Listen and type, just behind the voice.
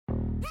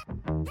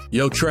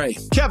Yo, Trey.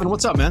 Kevin,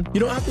 what's up, man?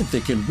 I've been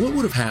thinking, what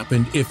would have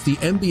happened if the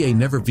NBA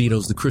never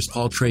vetoes the Chris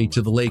Paul trade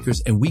to the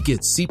Lakers and we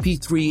get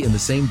CP3 in the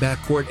same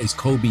backcourt as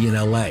Kobe in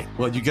LA?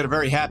 Well, you get a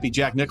very happy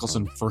Jack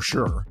Nicholson for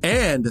sure.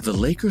 And the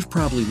Lakers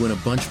probably win a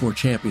bunch more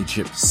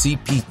championships.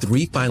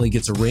 CP3 finally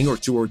gets a ring or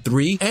two or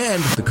three,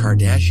 and the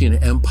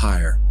Kardashian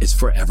empire is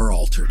forever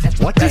altered.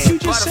 What did you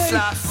just say?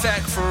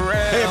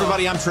 Hey,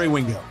 everybody, I'm Trey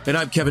Wingo. And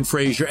I'm Kevin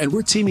Frazier, and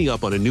we're teaming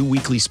up on a new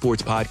weekly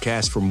sports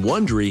podcast from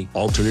Wondery,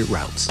 Alternate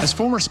Routes. As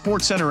former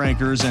Sports Center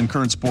anchors and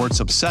current sports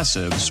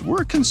obsessives,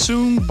 we're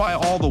consumed by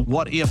all the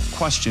what-if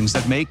questions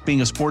that make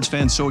being a sports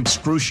fan so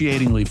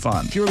excruciatingly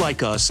fun. If you're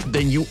like us,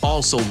 then you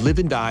also live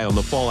and die on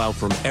the fallout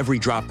from every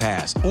drop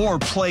pass. Or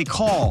play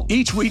call.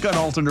 Each week on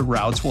Alternate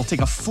Routes, we'll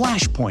take a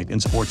flashpoint in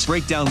sports,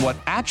 break down what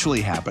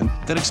actually happened,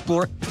 then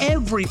explore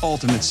every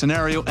alternate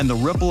scenario and the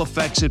ripple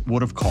effects it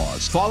would have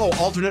caused. Follow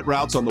Alternate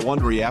Routes on the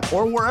Wondery app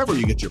or wherever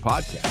you get your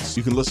podcasts.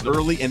 You can listen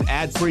early and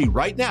ad-free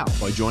right now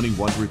by joining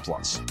Wondery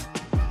Plus.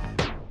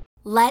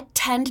 Let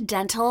Tend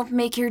Dental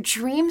make your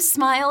dream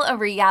smile a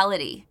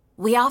reality.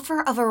 We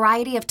offer a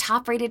variety of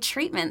top-rated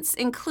treatments,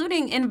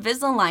 including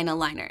Invisalign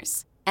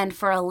aligners. And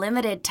for a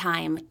limited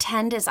time,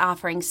 Tend is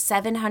offering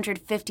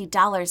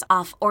 $750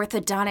 off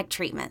orthodontic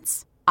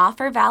treatments.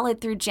 Offer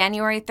valid through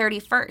January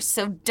 31st,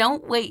 so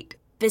don't wait.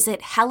 Visit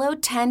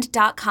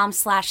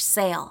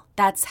hellotend.com/sale.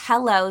 That's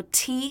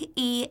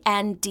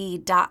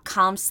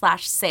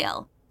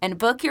hellotend.com/sale. And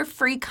book your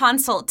free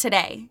consult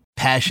today.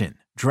 Passion,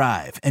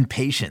 drive, and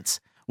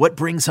patience. What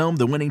brings home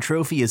the winning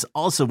trophy is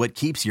also what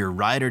keeps your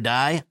ride or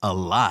die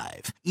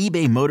alive.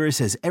 eBay Motors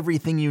has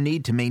everything you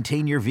need to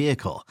maintain your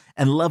vehicle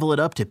and level it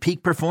up to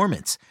peak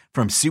performance,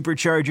 from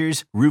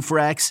superchargers, roof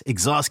racks,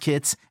 exhaust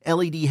kits,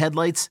 LED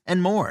headlights,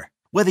 and more.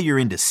 Whether you're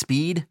into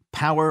speed,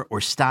 power, or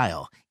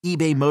style,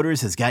 eBay Motors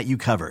has got you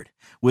covered.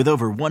 With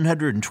over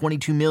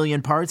 122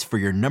 million parts for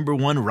your number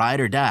one ride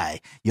or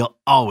die, you'll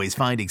always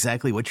find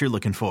exactly what you're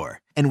looking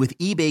for. And with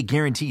eBay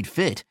Guaranteed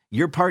Fit,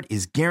 your part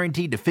is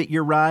guaranteed to fit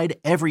your ride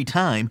every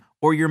time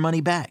or your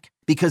money back.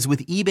 Because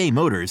with eBay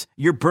Motors,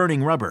 you're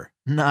burning rubber,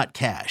 not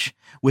cash.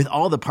 With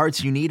all the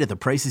parts you need at the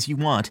prices you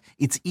want,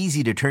 it's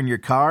easy to turn your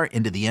car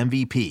into the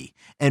MVP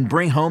and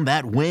bring home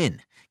that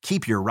win.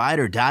 Keep your ride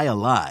or die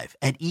alive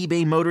at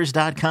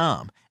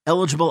ebaymotors.com.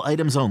 Eligible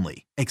items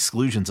only.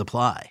 Exclusions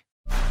apply.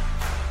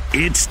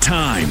 It's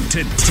time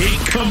to take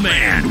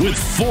command with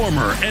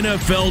former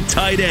NFL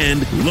tight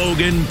end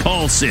Logan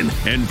Paulsen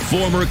and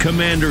former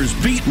Commanders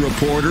beat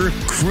reporter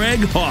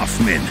Craig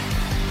Hoffman.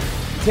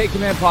 Take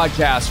Command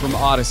podcast from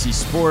Odyssey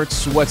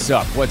Sports. What's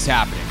up? What's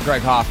happening?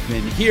 Craig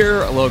Hoffman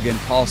here, Logan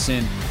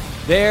Paulsen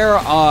there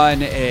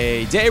on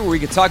a day where we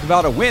could talk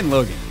about a win,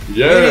 Logan.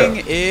 Yeah.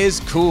 Winning is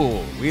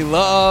cool. We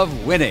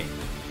love winning.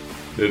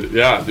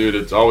 Yeah, dude,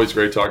 it's always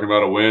great talking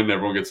about a win.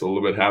 Everyone gets a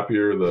little bit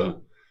happier. The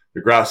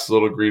grass is a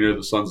little greener.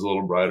 The sun's a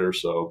little brighter.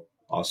 So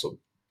awesome.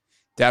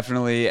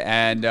 Definitely.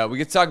 And we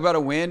get to talk about a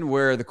win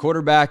where the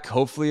quarterback,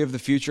 hopefully of the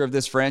future of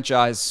this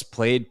franchise,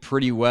 played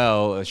pretty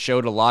well,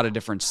 showed a lot of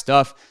different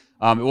stuff.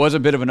 It was a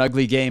bit of an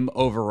ugly game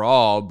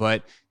overall,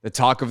 but the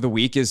talk of the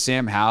week is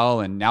Sam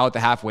Howell. And now at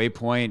the halfway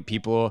point, I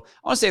want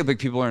to say like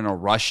people are in a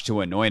rush to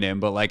anoint him,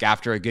 but like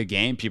after a good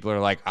game, people are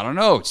like, I don't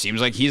know, it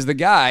seems like he's the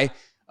guy.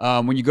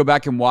 When you go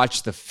back and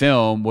watch the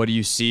film, what do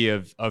you see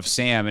of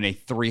Sam in a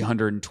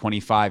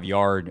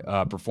 325-yard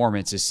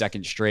performance, his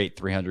second straight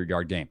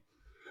 300-yard game?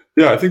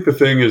 Yeah, I think the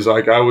thing is,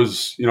 like, I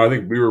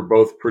think we were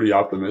both pretty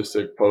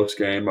optimistic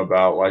post-game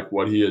about like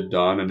what he had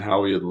done and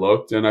how he had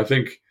looked. And I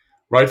think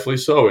rightfully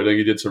so. I think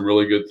he did some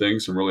really good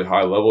things, some really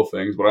high-level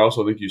things, but I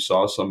also think you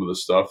saw some of the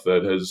stuff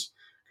that has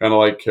kind of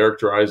like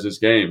characterized his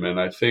game. And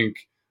I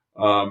think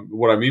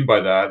what I mean by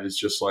that is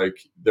just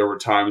like there were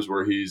times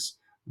where he's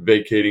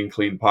vacating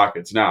clean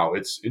pockets. Now,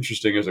 it's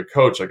interesting as a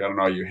coach, like I don't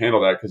know how you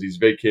handle that because he's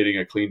vacating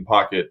a clean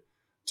pocket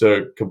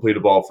to complete a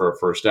ball for a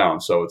first down.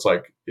 So it's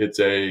like it's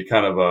a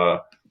kind of a, I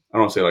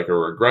don't want to say like a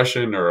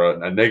regression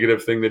or a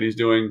negative thing that he's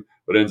doing,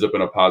 but ends up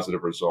in a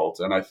positive result.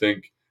 And I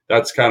think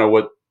that's kind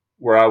of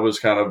where I was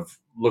kind of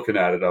looking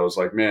at it. I was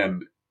like,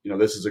 man,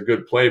 this is a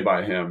good play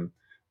by him,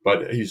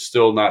 but he's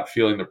still not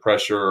feeling the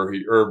pressure.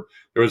 Or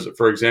there was,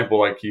 for example,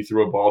 like he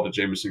threw a ball to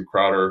Jamison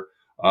Crowder.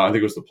 I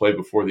think it was the play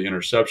before the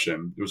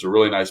interception. It was a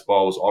really nice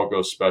ball. It was all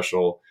go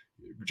special.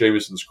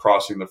 Jamison's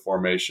crossing the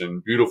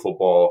formation. Beautiful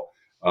ball.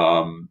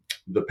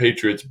 The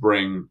Patriots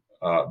bring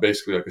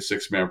basically like a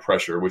six-man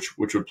pressure, which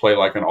would play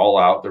like an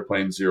all-out. They're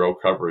playing zero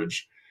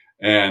coverage.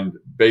 And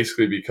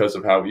basically because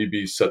of how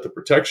EB set the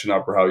protection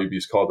up or how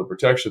EB's called the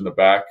protection, the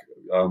back,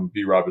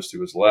 B-Rob is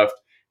to his left.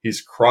 He's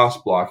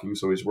cross-blocking,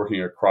 so he's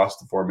working across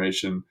the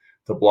formation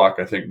to block,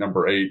 I think,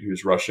 number 8,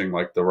 who's rushing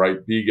like the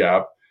right B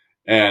gap.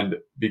 And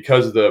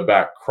because the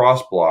back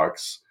cross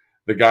blocks,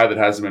 the guy that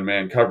has him in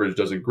man coverage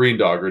doesn't green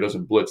dog or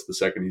doesn't blitz the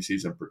second he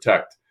sees him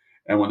protect.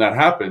 And when that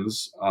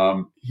happens,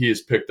 he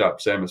is picked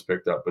up. Sam is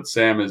picked up. But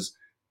Sam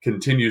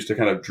continues to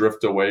kind of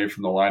drift away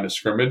from the line of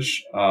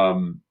scrimmage.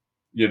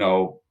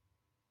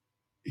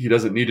 He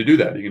doesn't need to do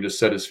that. He can just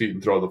set his feet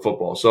and throw the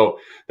football. So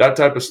that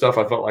type of stuff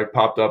I felt like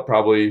popped up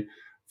probably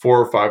 4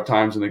 or 5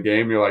 times in the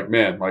game. You're like,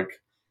 man, like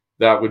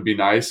that would be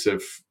nice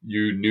if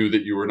you knew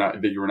that you were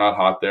not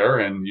hot there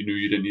and you knew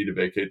you didn't need to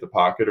vacate the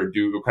pocket or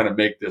kind of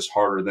make this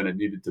harder than it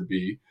needed to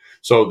be.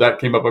 So that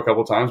came up a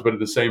couple times, but in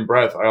the same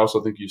breath, I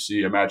also think you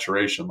see a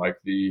maturation, like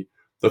the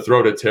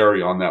throw to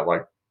Terry on that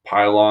like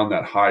pylon,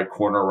 that high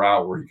corner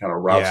route where he kind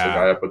of routes the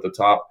guy up at the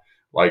top.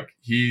 Like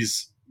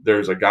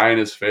there's a guy in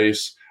his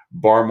face.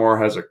 Barmore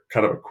has a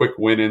kind of a quick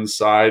win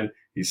inside.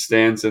 He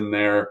stands in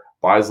there,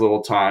 buys a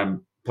little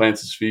time,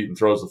 plants his feet and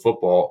throws the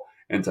football.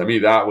 And to me,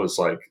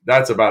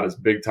 that's about as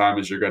big time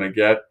as you're going to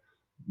get.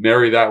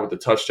 Marry that with the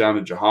touchdown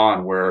to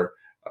Jahan, where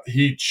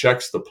he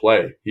checks the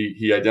play.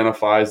 He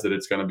identifies that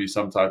it's going to be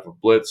some type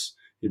of blitz.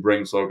 He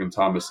brings Logan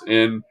Thomas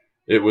in.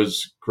 It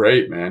was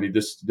great, man. He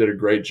just did a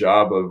great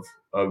job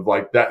of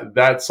like that.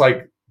 That's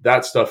like,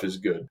 that stuff is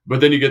good.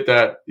 But then you get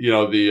that,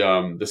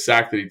 the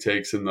sack that he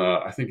takes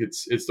I think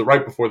it's the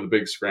right before the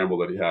big scramble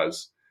that he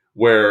has,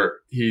 where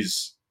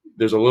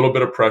there's a little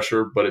bit of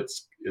pressure, but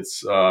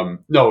there's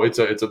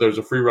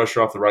a free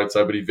rusher off the right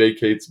side, but he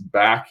vacates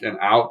back and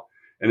out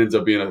and ends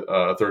up being a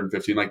 3rd and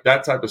 15. Like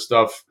that type of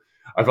stuff,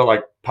 I felt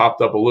like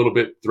popped up a little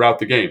bit throughout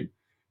the game.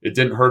 It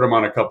didn't hurt him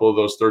on a couple of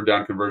those 3rd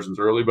down conversions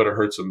early, but it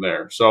hurts him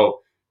there. So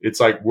it's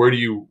like, where do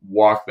you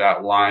walk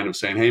that line of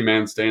saying, hey,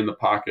 man, stay in the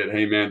pocket.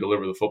 Hey, man,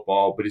 deliver the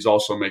football. But he's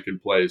also making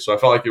plays. So I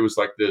felt like it was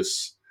like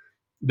this.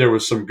 There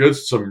was some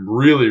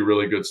really,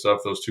 really good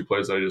stuff, those 2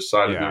 plays that I just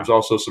cited. Yeah. There was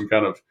also some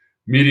kind of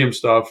medium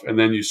stuff. And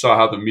then you saw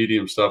how the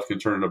medium stuff can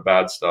turn into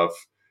bad stuff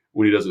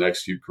when he doesn't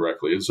execute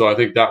correctly. And so I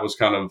think that was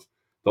kind of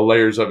the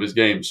layers of his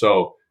game.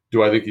 So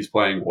do I think he's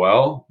playing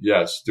well?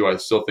 Yes. Do I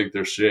still think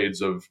there's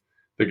shades of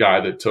the guy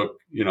that took,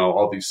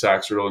 all these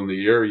sacks early in the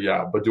year?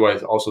 Yeah. But do I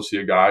also see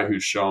a guy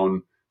who's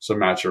shown some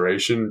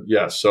maturation?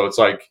 Yes. So it's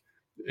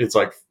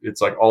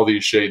like all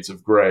these shades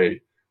of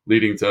gray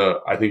leading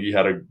to, I think he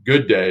had a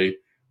good day,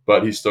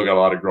 but he's still got a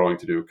lot of growing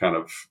to do, kind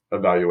of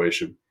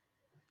evaluation.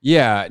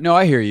 Yeah, no,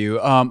 I hear you.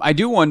 I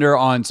do wonder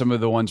on some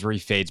of the ones where he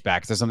fades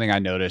back. That's something I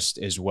noticed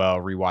as well,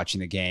 rewatching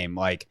the game.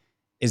 Like,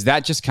 is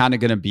that just kind of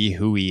going to be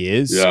who he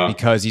is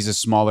because he's a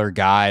smaller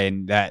guy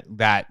and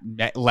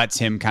that lets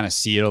him kind of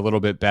see it a little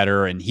bit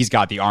better, and he's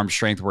got the arm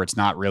strength where it's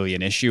not really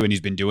an issue, and he's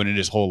been doing it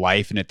his whole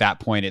life. And at that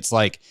point, it's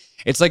like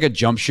a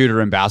jump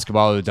shooter in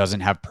basketball who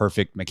doesn't have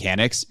perfect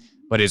mechanics,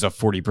 but is a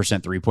 40%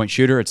 3-point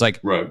shooter. It's like,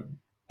 right.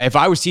 If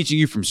I was teaching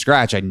you from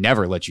scratch, I'd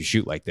never let you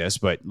shoot like this,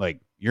 but like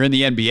you're in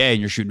the NBA and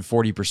you're shooting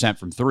 40%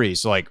 from 3.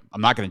 So like,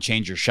 I'm not going to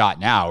change your shot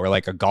now. Or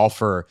like a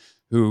golfer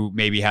who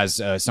maybe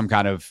has some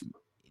kind of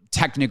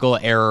technical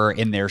error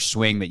in their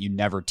swing that you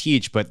never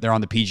teach, but they're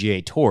on the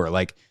PGA Tour.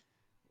 Like,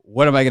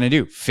 what am I going to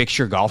do? Fix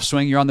your golf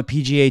swing? You're on the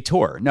PGA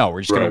Tour. No,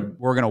 we're just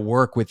we're going to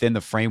work within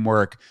the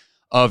framework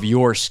of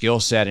your skill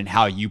set and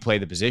how you play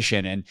the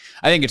position. And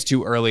I think it's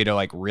too early to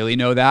like really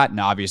know that. And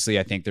obviously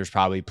I think there's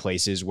probably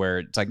places where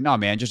it's like, no,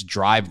 man, just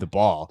drive the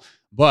ball.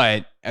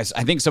 But as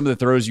I think some of the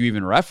throws you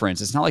even reference,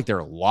 it's not like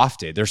they're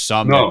lofted. There's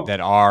some that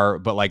are,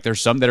 but like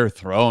there's some that are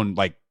thrown,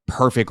 like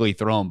perfectly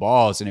thrown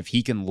balls. And if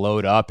he can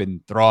load up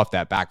and throw off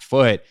that back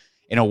foot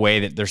in a way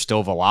that there's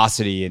still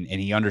velocity and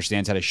he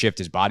understands how to shift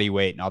his body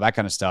weight and all that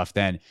kind of stuff,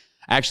 then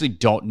I actually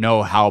don't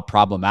know how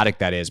problematic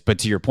that is. But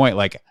to your point,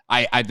 like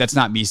I that's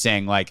not me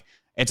saying like,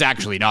 it's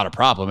actually not a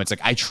problem. It's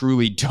like, I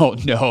truly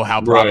don't know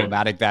how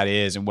problematic that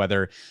is, and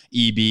whether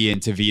EB and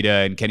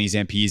Tavita and Kenny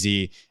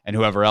Zampese and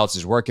whoever else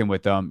is working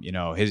with them,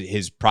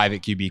 his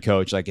private QB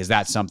coach, like, is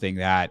that something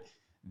that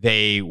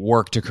they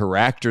work to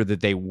correct or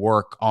that they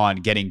work on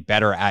getting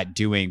better at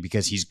doing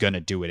because he's going to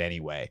do it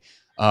anyway?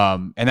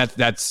 And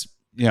that's,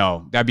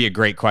 that'd be a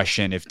great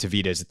question if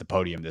Tavita is at the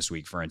podium this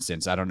week, for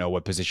instance. I don't know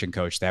what position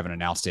coach, they haven't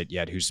announced it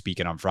yet, who's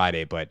speaking on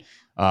Friday, but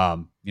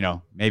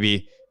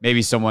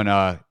maybe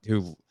someone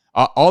who,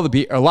 a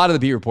lot of the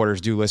beat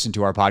reporters do listen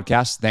to our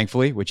podcast,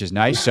 thankfully, which is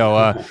nice.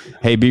 So,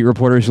 hey, beat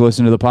reporters who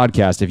listen to the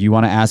podcast, if you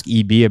want to ask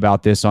EB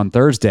about this on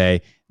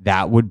Thursday,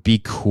 that would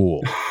be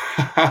cool.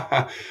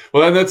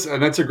 Well, and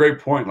that's a great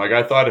point. Like,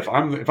 I thought if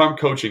I'm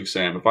coaching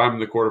Sam, if I'm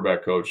the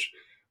quarterback coach,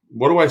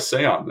 what do I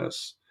say on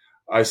this?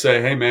 I say,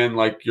 hey man,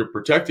 like, you're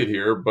protected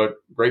here, but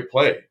great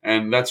play.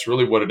 And that's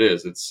really what it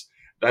is.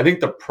 I think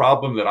the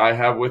problem that I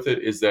have with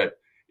it is that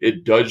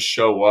it does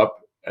show up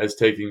as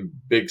taking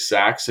big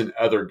sacks in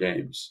other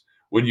games.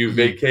 When you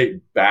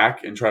vacate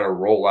back and try to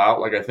roll out,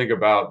 like I think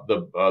about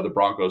the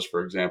Broncos,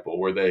 for example,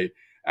 where they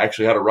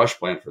actually had a rush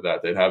plan for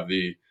that. They'd have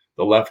the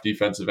left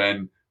defensive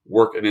end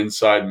work an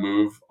inside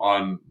move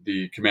on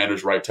the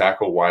Commander's right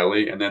tackle,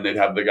 Wiley, and then they'd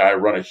have the guy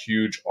run a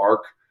huge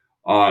arc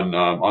on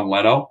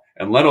Leno,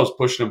 and Leno's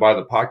pushing him by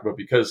the pocket, but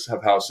because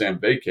of how Sam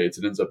vacates,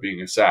 it ends up being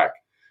a sack.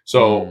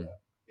 So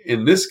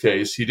in this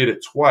case, he did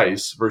it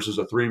twice versus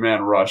a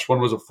 3-man rush.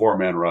 One was a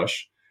 4-man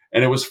rush.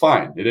 And it was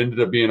fine. It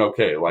ended up being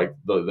okay. Like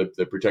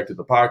they protected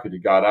the pocket. He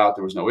got out.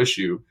 There was no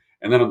issue.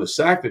 And then on the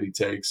sack that he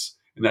takes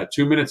in that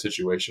 2-minute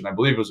situation, I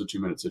believe it was a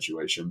 2-minute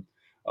situation,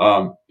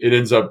 it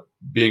ends up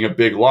being a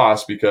big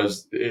loss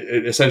because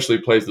it essentially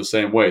plays the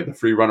same way. The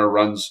free runner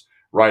runs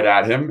right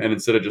at him, and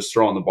instead of just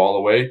throwing the ball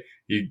away,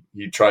 he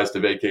tries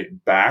to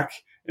vacate back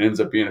and ends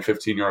up being a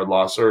 15-yard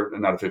loss, or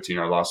not a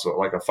 15-yard loss, so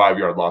like a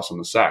 5-yard loss on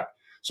the sack.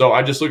 So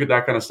I just look at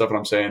that kind of stuff and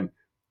I'm saying,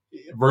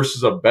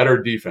 versus a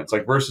better defense,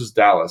 like versus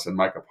Dallas and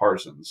Micah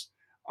Parsons,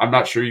 I'm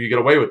not sure you get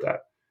away with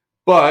that.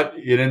 But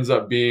it ends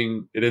up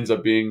being,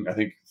 I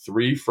think,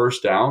 3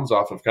 first downs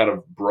off of kind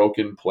of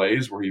broken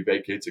plays where he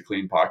vacates a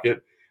clean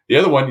pocket. The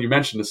other one you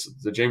mentioned is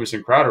the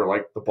Jamison Crowder,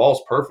 like the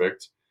ball's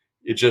perfect.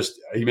 It just,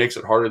 he makes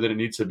it harder than it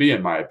needs to be,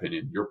 in my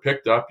opinion. You're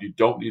picked up. You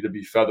don't need to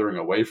be feathering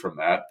away from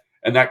that.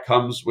 And that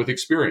comes with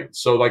experience.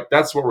 So like,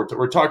 that's what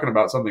we're talking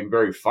about, something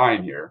very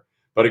fine here,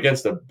 but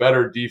against a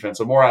better defense,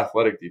 a more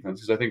athletic defense,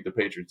 because I think the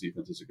Patriots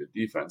defense is a good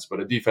defense, but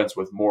a defense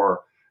with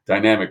more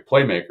dynamic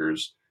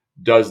playmakers,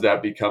 does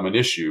that become an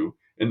issue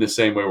in the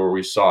same way where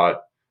we saw it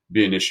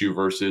be an issue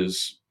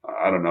versus,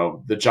 I don't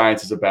know, the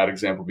Giants is a bad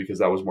example because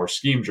that was more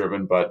scheme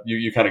driven, but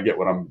you kind of get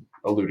what I'm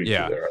alluding to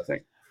there, I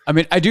think. I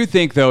mean, I do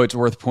think, though, it's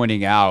worth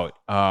pointing out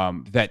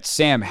that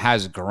Sam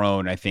has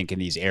grown, I think, in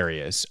these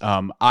areas.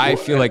 I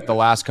feel like the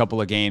last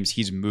couple of games,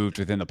 he's moved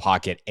within the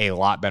pocket a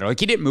lot better. Like,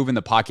 he didn't move in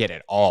the pocket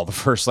at all the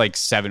first,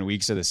 7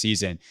 weeks of the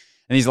season.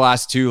 And these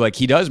last 2,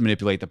 he does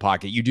manipulate the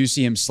pocket. You do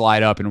see him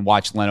slide up and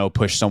watch Leno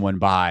push someone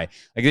by.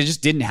 Like, it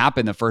just didn't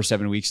happen the first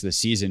 7 weeks of the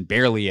season,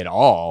 barely at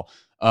all.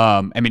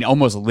 I mean,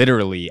 almost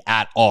literally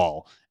at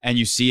all. And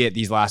you see it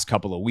these last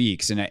couple of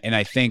weeks. And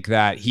I think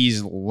that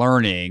he's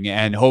learning,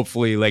 and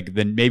hopefully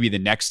maybe the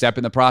next step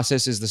in the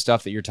process is the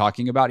stuff that you're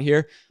talking about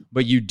here.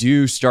 But you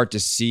do start to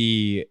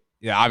see,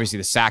 obviously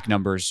the sack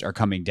numbers are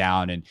coming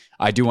down. And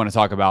I do want to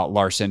talk about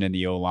Larson and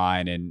the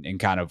O-line and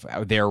kind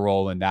of their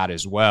role in that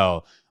as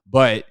well.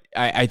 But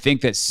I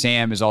think that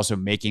Sam is also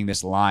making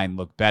this line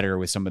look better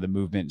with some of the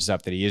movement and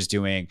stuff that he is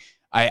doing.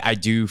 I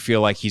do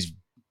feel like he's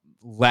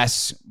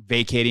less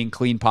vacating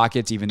clean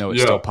pockets, even though it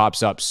still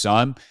pops up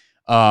some.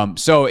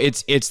 So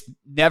it's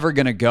never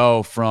going to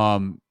go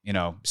from,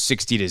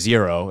 60 to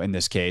 0 in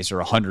this case, or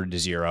 100 to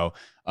 0.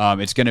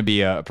 It's going to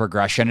be a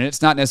progression, and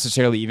it's not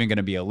necessarily even going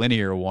to be a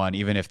linear one,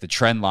 even if the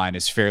trend line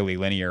is fairly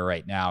linear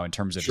right now in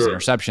terms of his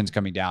interceptions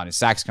coming down, his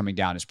sacks coming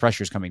down, his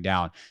pressures coming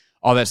down.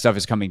 All that stuff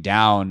is coming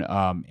down,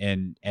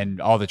 and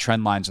all the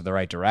trend lines are the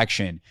right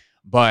direction.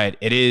 But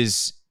it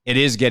is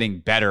getting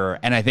better,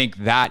 and I think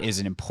that is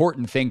an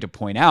important thing to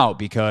point out,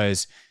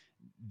 because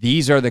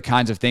these are the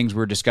kinds of things we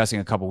were discussing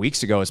a couple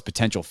weeks ago as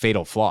potential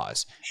fatal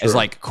flaws. As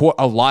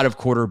a lot of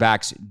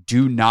quarterbacks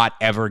do not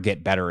ever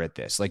get better at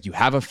this. Like, you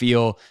have a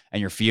feel,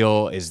 and your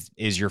feel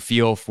is your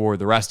feel for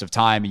the rest of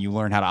time, and you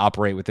learn how to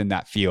operate within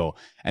that feel.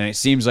 And it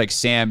seems like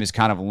Sam is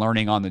kind of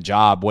learning on the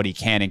job what he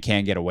can and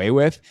can't get away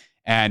with.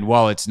 And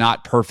while it's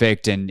not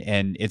perfect, and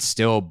it's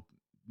still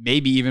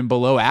maybe even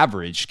below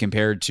average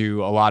compared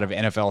to a lot of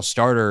NFL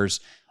starters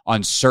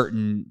on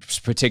certain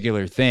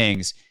particular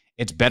things,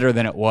 it's better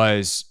than it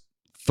was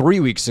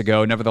 3 weeks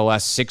ago,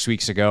 nevertheless 6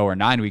 weeks ago or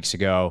 9 weeks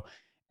ago.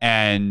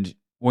 And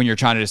when you're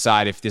trying to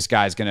decide if this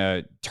guy's going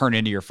to turn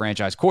into your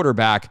franchise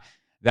quarterback,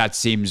 that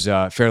seems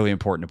fairly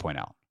important to point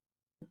out.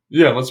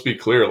 Yeah, let's be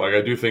clear.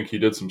 I do think he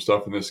did some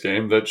stuff in this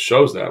game that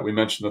shows that. We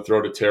mentioned the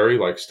throw to Terry,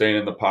 staying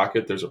in the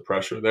pocket. There's a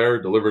pressure there.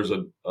 Delivers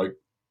an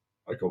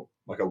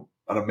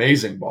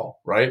amazing ball,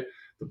 right?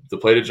 The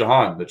play to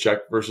Jahan, the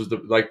check versus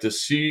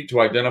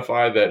to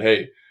identify that,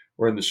 hey,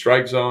 we're in the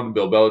strike zone.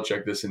 Bill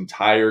Belichick this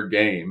entire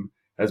game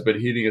has been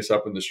heating us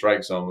up in the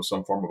strike zone with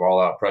some form of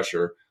all-out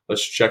pressure.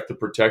 Let's check the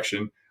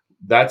protection.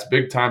 That's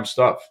big-time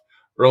stuff.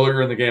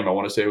 Earlier in the game, I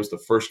want to say it was the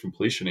first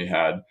completion he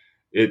had.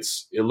 It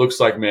looks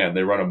like, man,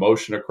 they run a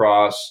motion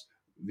across,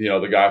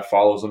 the guy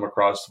follows them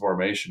across the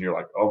formation. You're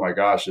like, oh my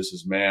gosh, this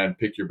is man,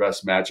 pick your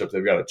best matchup.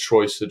 They've got a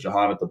choice to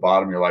Jahan at the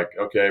bottom. You're like,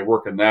 okay,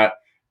 working that.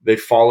 They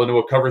fall into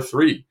a cover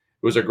 3. It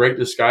was a great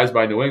disguise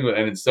by New England.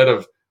 And instead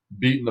of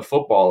beating the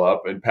football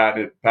up and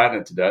patting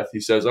it to death, he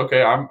says,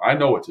 okay, I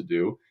know what to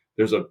do.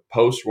 There's a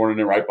post running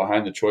in right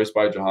behind the choice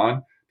by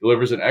Jahan,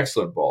 delivers an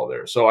excellent ball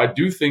there. So I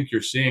do think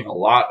you're seeing a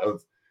lot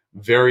of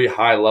very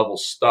high level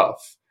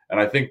stuff. And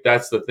I think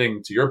that's the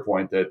thing, to your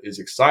point, that is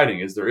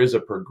exciting, is there is a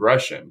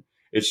progression.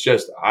 It's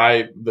just,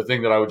 the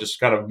thing that I would just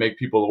kind of make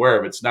people aware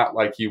of, it's not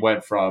like he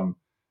went from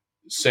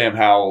Sam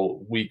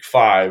Howell week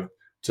 5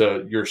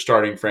 to your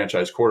starting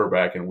franchise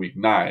quarterback in week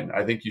 9.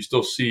 I think you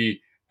still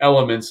see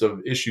elements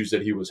of issues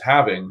that he was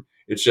having.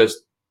 It's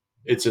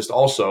just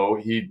also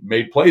he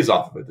made plays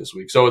off of it this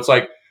week. So it's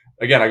like,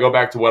 again, I go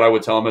back to what I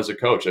would tell him as a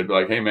coach. I'd be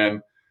like, hey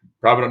man,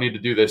 probably don't need to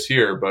do this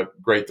here,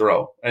 but great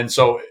throw. And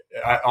so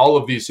all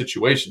of these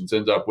situations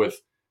end up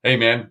with, hey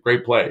man,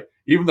 great play.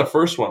 Even the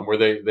first one where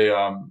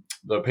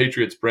the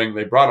Patriots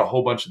brought a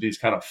whole bunch of these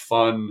kind of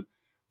fun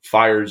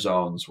fire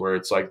zones where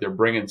it's like they're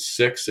bringing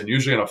 6, and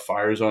usually in a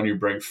fire zone you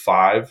bring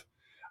 5,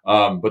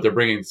 but they're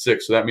bringing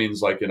 6. So that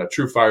means in a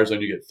true fire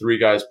zone you get 3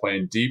 guys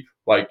playing deep,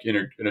 like in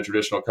a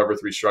traditional cover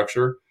 3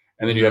 structure,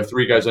 and then you have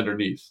 3 guys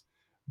underneath.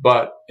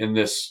 But in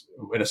a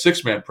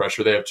 6-man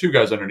pressure, they have 2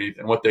 guys underneath.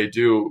 And what they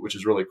do, which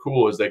is really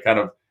cool, is they kind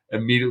of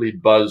immediately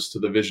buzz to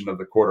the vision of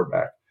the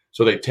quarterback.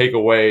 So they take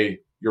away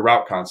your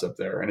route concept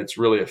there, and it's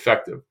really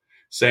effective.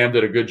 Sam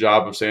did a good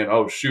job of saying,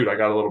 oh, shoot, I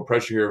got a little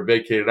pressure here,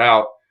 vacate it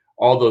out.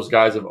 All those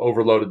guys have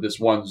overloaded this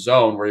one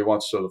zone where he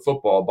wants to throw the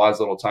football, buys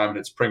a little time, and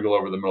it's Pringle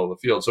over the middle of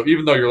the field. So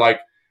even though you're like,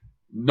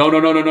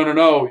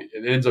 no.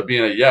 It ends up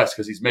being a yes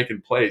because he's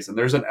making plays. And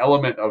there's an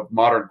element of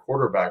modern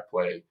quarterback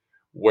play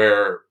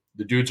where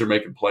the dudes are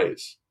making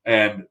plays.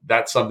 And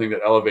that's something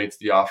that elevates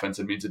the offense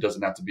and means it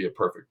doesn't have to be a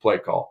perfect play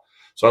call.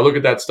 So I look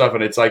at that stuff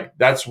and it's like,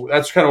 that's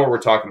kind of what we're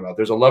talking about.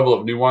 There's a level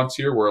of nuance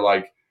here where,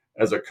 like,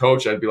 as a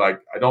coach, I'd be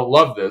like, I don't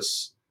love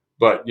this,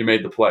 but you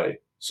made the play.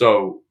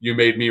 So you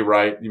made me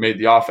right. You made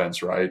the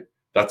offense right.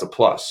 That's a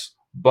plus.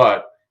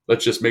 But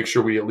let's just make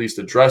sure we at least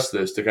address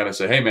this to kind of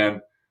say, hey,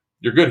 man,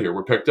 you're good here.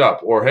 We're picked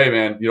up. Or, hey,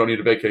 man, you don't need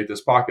to vacate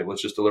this pocket.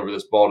 Let's just deliver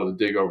this ball to the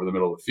dig over the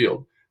middle of the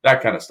field.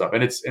 That kind of stuff.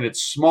 And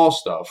it's small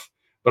stuff,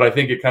 but I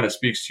think it kind of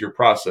speaks to your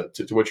process,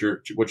 to what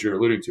you're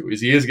alluding to, is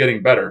he is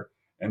getting better.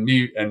 And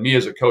me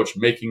as a coach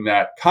making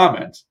that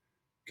comment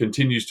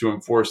continues to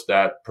enforce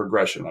that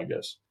progression, I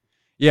guess.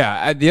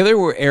 Yeah. The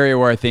other area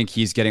where I think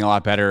he's getting a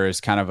lot better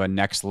is kind of a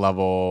next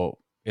level,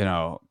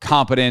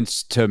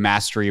 competence to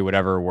mastery,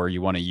 whatever word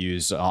you want to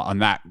use on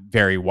that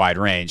very wide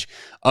range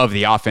of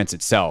the offense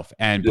itself.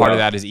 And part of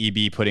that is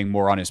EB putting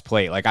more on his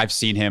plate. Like, I've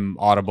seen him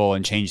audible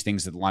and change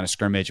things at the line of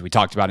scrimmage. We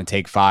talked about in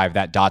take 5,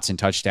 that Dotson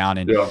touchdown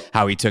and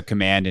how he took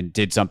command and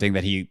did something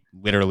that he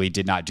literally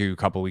did not do a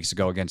couple of weeks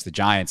ago against the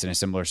Giants in a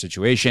similar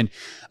situation,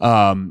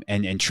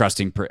 and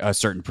trusting a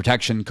certain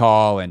protection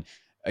call. And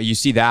you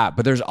see that,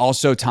 but there's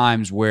also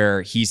times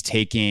where he's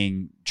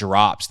taking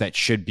drops that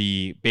should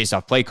be based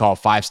off play call,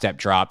 5-step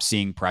drops,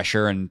 seeing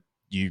pressure, and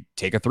you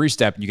take a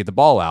 3-step and you get the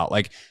ball out.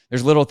 Like,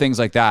 there's little things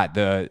like that.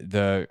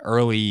 The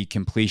early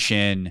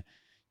completion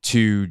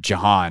to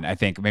Jahan, I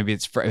think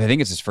it's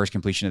his first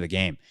completion of the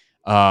game,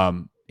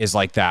 is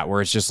like that,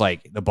 where it's just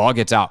like the ball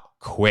gets out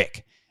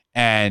quick,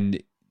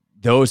 and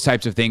those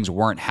types of things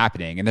weren't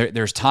happening. And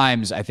there's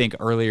times, I think,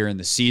 earlier in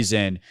the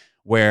season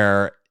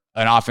where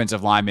an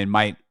offensive lineman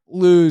might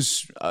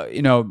lose,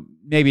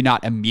 maybe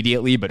not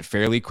immediately, but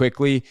fairly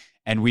quickly.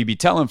 And we'd be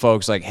telling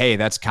folks like, hey,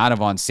 that's kind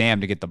of on Sam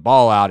to get the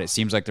ball out. It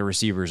seems like the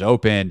receiver's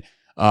open.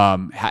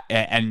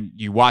 And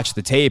you watch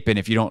the tape, and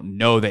if you don't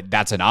know that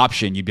that's an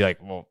option, you'd be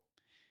like, well,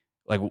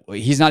 like,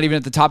 he's not even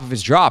at the top of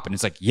his drop. And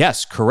it's like,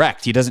 yes,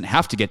 correct. He doesn't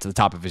have to get to the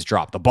top of his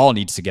drop. The ball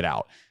needs to get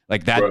out.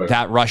 Like that, right.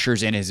 That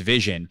rusher's in his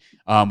vision,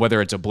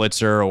 whether it's a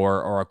blitzer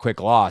or a quick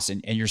loss.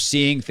 And you're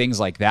seeing things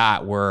like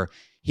that where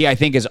he, I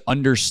think, is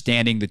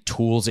understanding the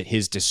tools at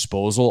his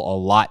disposal a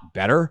lot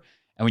better.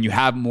 And when you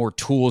have more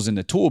tools in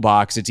the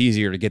toolbox, it's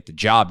easier to get the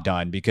job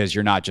done because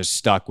you're not just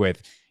stuck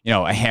with,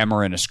 a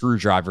hammer and a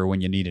screwdriver when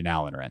you need an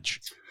Allen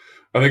wrench.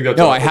 I think that's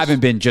I haven't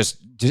been just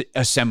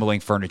assembling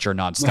furniture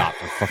nonstop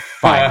for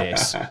 5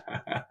 days.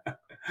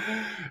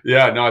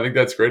 Yeah, no, I think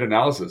that's great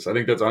analysis. I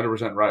think that's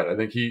 100% right. I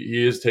think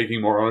he is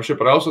taking more ownership,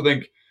 but I also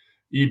think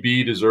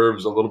EB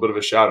deserves a little bit of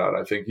a shout out.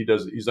 I think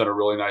he's done a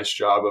really nice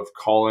job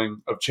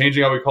of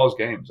changing how he calls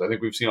games. I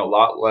think we've seen a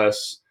lot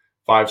less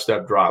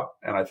 5-step drop,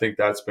 and I think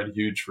that's been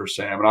huge for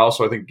Sam. And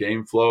also I think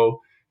game flow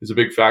is a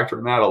big factor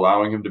in that,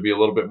 allowing him to be a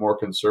little bit more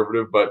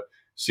conservative, but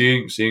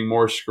seeing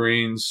more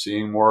screens,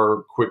 seeing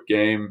more quick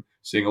game,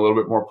 seeing a little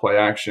bit more play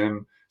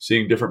action,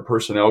 seeing different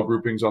personnel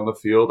groupings on the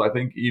field. I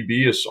think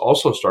EB is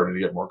also starting to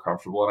get more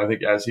comfortable. And I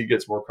think as he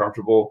gets more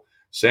comfortable,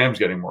 Sam's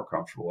getting more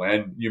comfortable.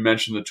 And you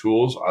mentioned the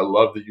tools. I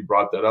love that you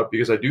brought that up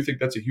because I do think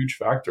that's a huge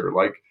factor.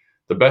 Like,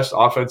 the best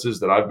offenses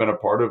that I've been a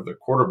part of, the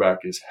quarterback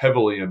is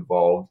heavily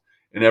involved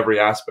in every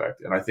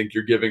aspect. And I think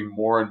you're giving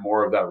more and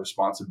more of that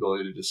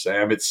responsibility to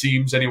Sam. It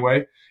seems,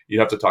 anyway. You'd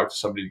have to talk to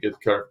somebody to get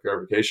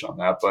clarification on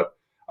that. But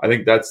I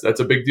think that's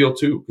a big deal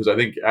too, because I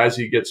think as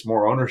he gets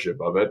more ownership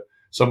of it,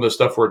 some of the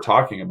stuff we're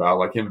talking about,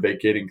 like him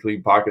vacating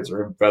clean pockets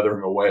or him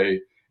feathering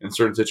away in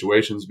certain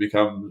situations,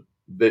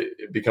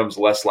 it becomes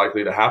less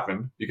likely to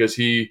happen because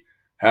he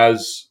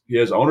has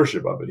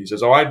ownership of it. He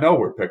says, "Oh, I know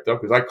we're picked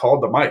up because I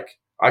called the mic.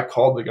 I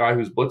called the guy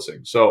who's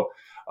blitzing." So,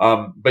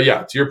 but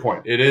yeah, to your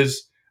point, it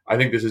is. I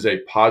think this is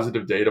a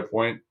positive data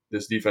point.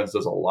 This defense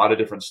does a lot of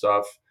different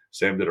stuff.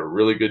 Sam did a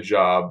really good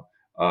job.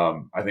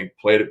 I think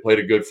played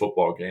a good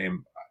football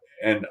game.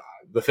 And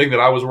the thing that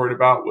I was worried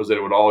about was that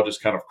it would all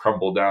just kind of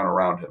crumble down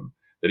around him,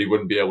 that he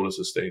wouldn't be able to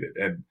sustain it.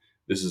 And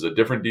this is a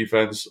different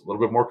defense, a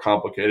little bit more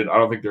complicated. I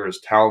don't think they're as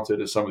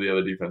talented as some of the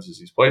other defenses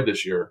he's played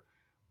this year,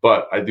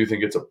 but I do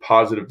think it's a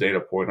positive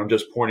data point. I'm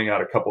just pointing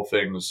out a couple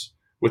things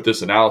with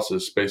this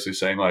analysis, basically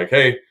saying like,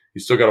 hey,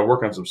 he's still got to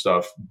work on some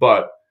stuff,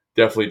 but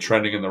definitely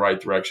trending in the right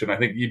direction. I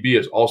think EB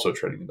is also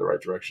trending in the right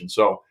direction.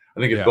 So I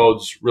think it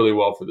bodes really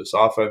well for this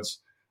offense.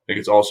 I think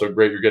it's also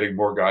great you're getting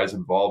more guys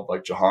involved,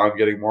 like Jahan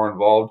getting more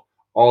involved.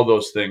 All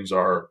those things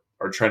are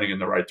trending in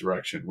the right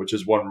direction, which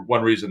is one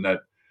reason that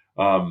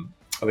I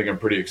think I'm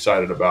pretty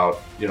excited about,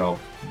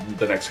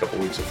 the next couple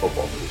of weeks of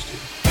football for this team.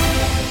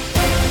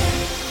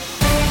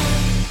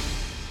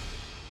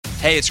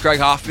 Hey, it's Greg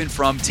Hoffman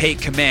from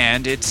Take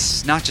Command.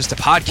 It's not just a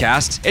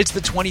podcast, it's the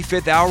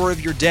 25th hour of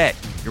your day.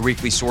 Your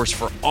weekly source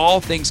for all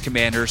things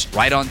Commanders,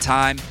 right on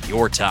time,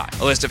 your time.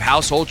 A list of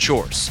household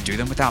chores. Do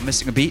them without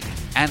missing a beat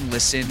and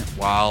listen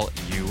while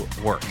you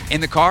work.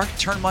 In the car,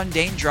 turn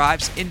mundane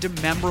drives into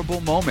memorable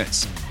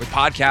moments. With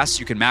podcasts,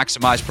 you can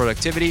maximize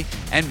productivity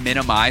and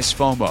minimize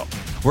FOMO.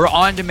 We're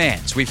on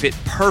demand, so we fit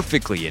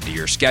perfectly into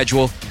your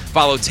schedule.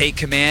 Follow Take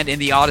Command in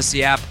the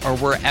Odyssey app or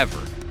wherever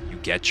you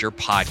get your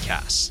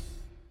podcasts.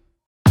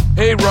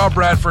 Hey, Rob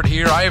Bradford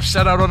here. I have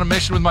set out on a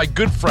mission with my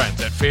good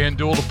friends at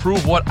FanDuel to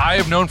prove what I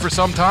have known for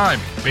some time.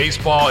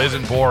 Baseball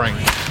isn't boring.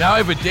 Now I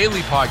have a daily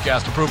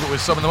podcast to prove it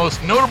with some of the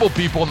most notable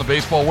people in the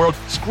baseball world,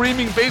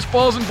 screaming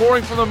baseball isn't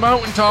boring from the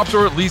mountaintops,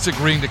 or at least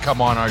agreeing to come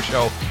on our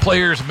show.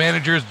 Players,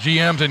 managers,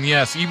 GMs, and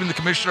yes, even the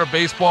commissioner of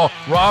baseball,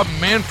 Rob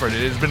Manfred.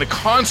 It has been a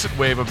constant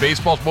wave of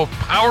baseball's most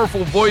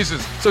powerful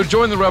voices. So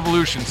join the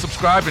revolution.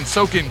 Subscribe and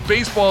soak in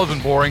Baseball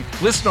Isn't Boring.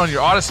 Listen on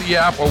your Odyssey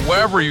app or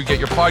wherever you get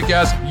your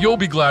podcasts. You'll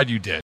be glad you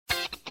did.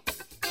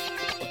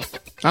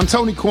 I'm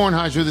Tony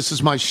Kornheiser. This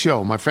is my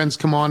show. My friends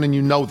come on and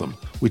you know them.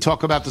 We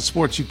talk about the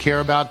sports you care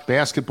about,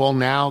 basketball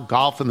now,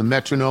 golf, and the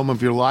metronome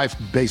of your life,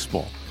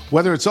 baseball.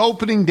 Whether it's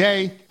opening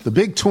day, the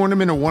big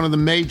tournament, or one of the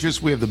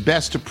majors, we have the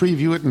best to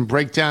preview it and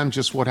break down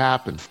just what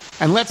happened.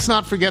 And let's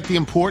not forget the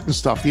important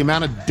stuff, the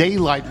amount of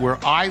daylight where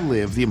I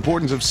live, the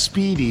importance of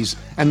speedies,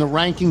 and the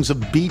rankings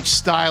of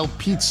beach-style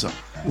pizza.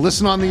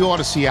 Listen on the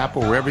Odyssey app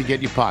or wherever you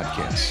get your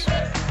podcasts.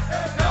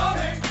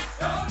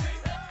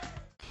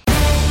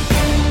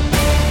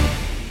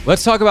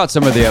 Let's talk about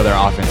some of the other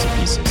offensive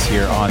pieces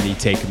here on the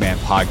Take Command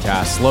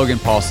podcast. Logan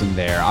Paulson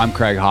there. I'm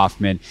Craig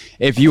Hoffman.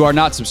 If you are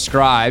not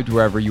subscribed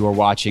wherever you are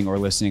watching or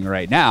listening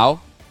right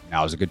now,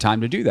 now is a good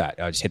time to do that.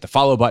 Just hit the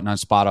follow button on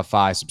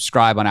Spotify,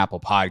 subscribe on Apple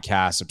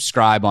Podcasts,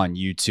 subscribe on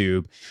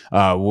YouTube,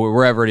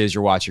 wherever it is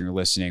you're watching or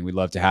listening. We'd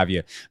love to have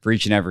you for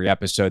each and every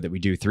episode that we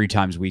do 3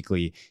 times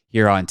weekly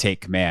here on Take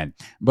Command.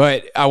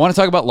 But I want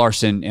to talk about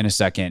Larson in a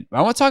second.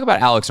 I want to talk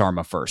about Alex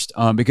Arma first,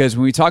 because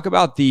when we talk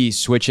about the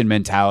switch in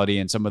mentality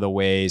and some of the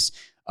ways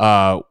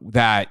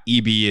that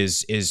EB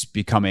is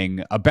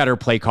becoming a better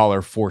play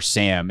caller for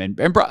Sam, and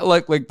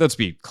like let's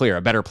be clear,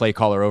 a better play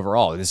caller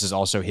overall. This is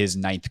also his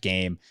 9th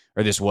game,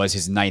 or this was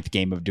his 9th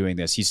game of doing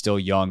this. He's still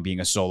young, being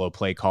a solo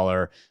play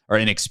caller, or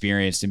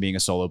inexperienced in being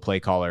a solo play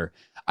caller.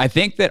 I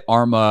think that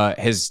Arma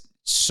has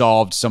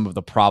solved some of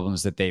the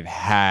problems that they've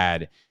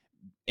had.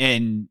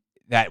 In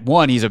that,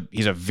 one, he's a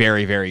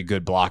very, very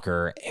good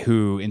blocker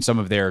who, in some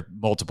of their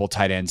multiple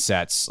tight end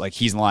sets, like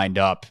he's lined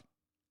up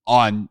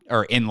on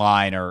or in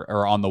line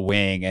or on the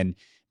wing and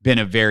been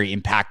a very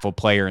impactful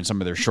player in some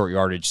of their short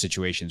yardage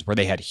situations where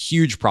they had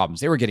huge problems.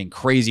 They were getting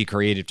crazy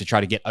creative to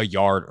try to get a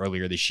yard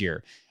earlier this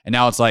year. And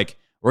now it's like,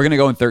 we're going to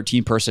go in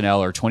 13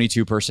 personnel or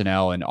 22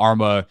 personnel, and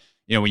Arma,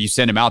 when you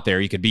send him out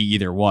there, he could be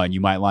either one. You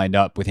might line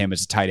up with him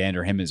as a tight end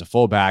or him as a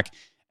fullback,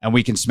 and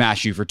we can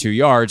smash you for 2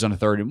 yards on a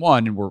 3rd and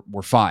 1, and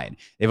we're fine.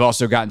 They've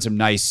also gotten some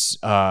nice,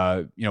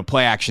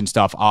 play action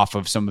stuff off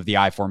of some of the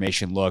I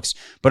formation looks,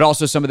 but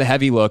also some of the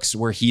heavy looks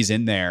where he's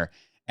in there.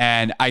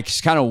 And I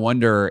just kind of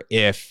wonder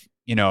if,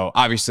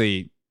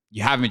 obviously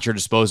you have him at your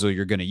disposal,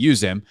 you're going to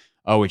use him,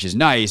 which is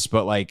nice.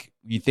 But like,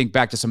 you think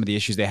back to some of the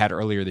issues they had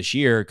earlier this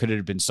year, could it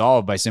have been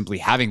solved by simply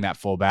having that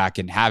fullback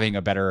and having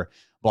a better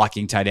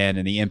blocking tight end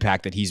and the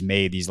impact that he's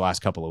made these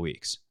last couple of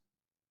weeks?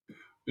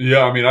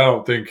 Yeah, I mean, I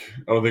don't think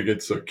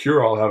it's a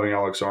cure-all having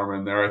Alex Arma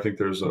in there. I think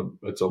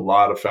it's a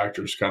lot of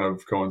factors kind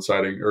of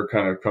coinciding or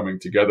kind of coming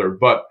together.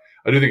 But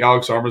I do think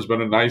Alex Arma has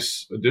been a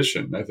nice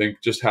addition. I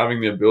think just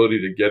having the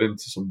ability to get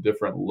into some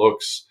different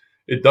looks,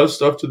 it does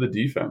stuff to the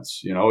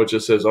defense. It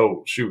just says,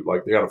 oh, shoot,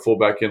 like they got a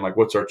fullback in, like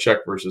what's our check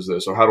versus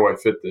this? Or how do I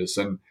fit this?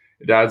 And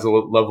it adds a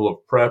level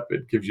of prep.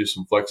 It gives you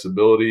some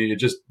flexibility. It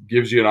just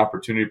gives you an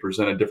opportunity to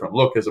present a different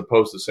look as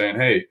opposed to saying,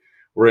 hey,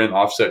 we're in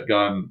offset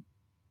gun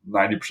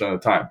 90%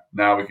 of the time.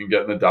 Now we can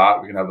get in the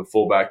dot. We can have the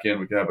fullback in.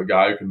 We can have a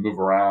guy who can move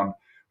around.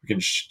 We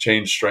can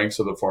change strengths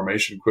of the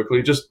formation quickly.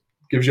 It just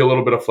gives you a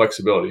little bit of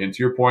flexibility. And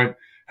to your point,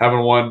 having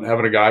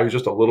a guy who's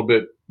just a little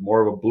bit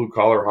more of a blue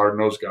collar, hard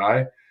nosed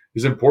guy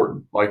is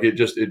important. Like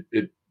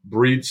it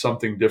breeds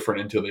something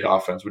different into the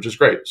offense, which is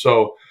great.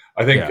 So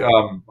I think,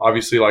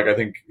 obviously, like I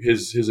think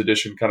his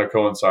addition kind of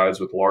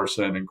coincides with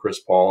Larson and Chris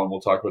Paul, and we'll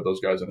talk about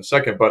those guys in a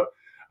second. But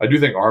I do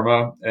think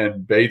Arma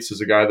and Bates is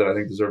a guy that I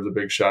think deserves a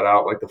big shout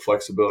out, like the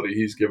flexibility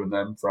he's given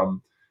them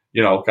from,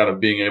 kind of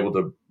being able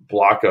to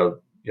block a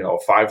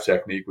 5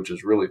 technique, which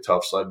is really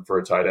tough sledding for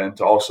a tight end,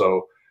 to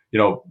also,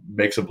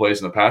 make some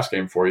plays in the pass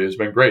game for you has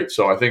been great.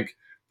 So I think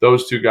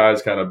those two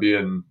guys kind of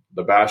being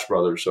the Bash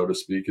brothers, so to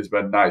speak, has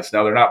been nice.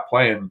 Now they're not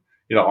playing,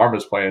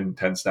 Arma's playing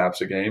 10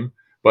 snaps a game,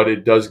 but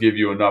it does give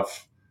you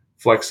enough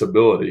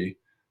flexibility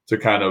to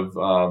kind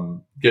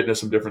of get into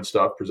some different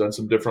stuff, present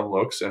some different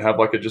looks, and have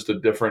like just a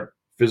different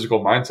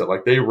physical mindset.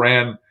 Like they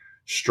ran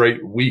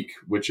straight weak,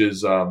 which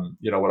is,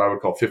 what I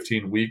would call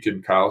 15 weak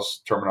in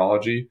Kyle's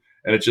terminology.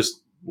 And it's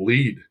just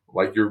lead.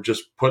 Like you're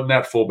just putting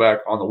that fullback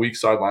on the weak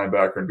side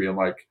linebacker and being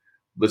like,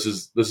 this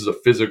is a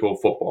physical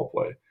football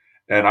play.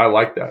 And I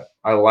like that.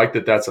 I like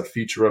that that's a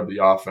feature of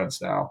the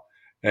offense now.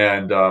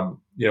 And,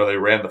 they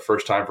ran the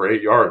first time for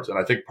 8 yards. And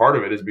I think part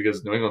of it is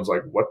because New England's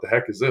like, what the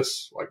heck is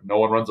this? Like no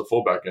one runs a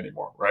fullback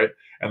anymore. Right.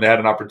 And they had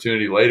an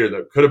opportunity later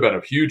that could have been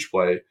a huge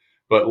play,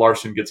 but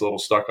Larson gets a little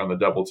stuck on the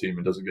double team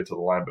and doesn't get to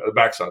the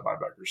backside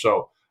linebacker.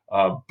 So,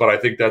 but I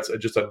think that's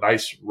just a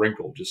nice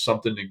wrinkle, just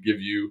something to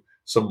give you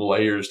some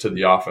layers to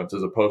the offense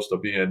as opposed to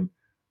being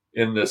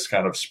in this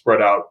kind of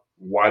spread out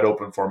wide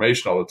open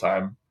formation all the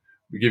time.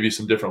 We give you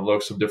some different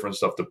looks, some different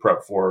stuff to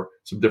prep for,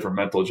 some different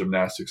mental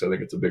gymnastics. I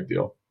think it's a big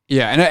deal.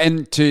 Yeah,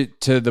 and to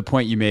the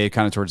point you made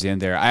kind of towards the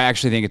end there, I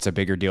actually think it's a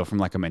bigger deal from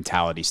like a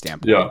mentality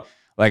standpoint. Yeah.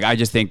 Like, I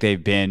just think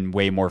they've been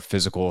way more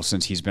physical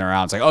since he's been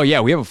around. It's like, oh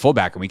yeah, we have a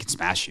fullback and we can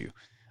smash you.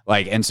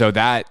 Like, and so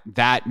that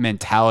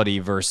mentality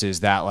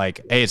versus that,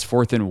 like, hey, it's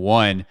 4th and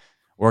 1.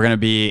 We're going to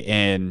be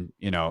in,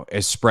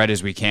 as spread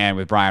as we can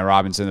with Brian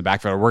Robinson in the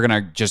backfield. We're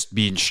going to just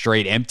be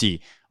straight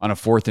empty on a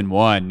 4th and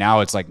 1. Now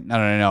it's like,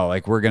 no.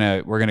 Like, we're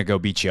going to go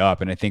beat you up.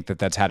 And I think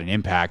that's had an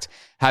impact.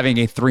 Having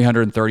a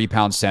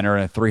 330-pound center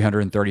and a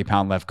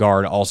 330-pound left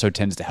guard also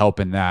tends to help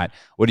in that.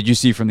 What did you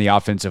see from the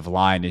offensive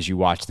line as you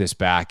watch this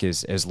back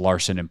as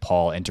Larson and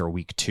Paul enter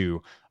week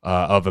 2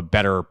 of a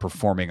better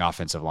performing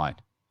offensive line?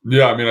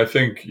 Yeah, I mean, I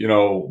think,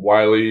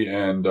 Wiley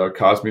and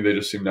Cosme, they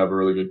just seem to have a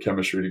really good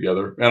chemistry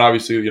together. And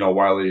obviously,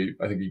 Wiley,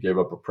 I think he gave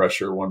up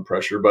one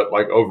pressure, but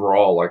like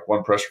overall, like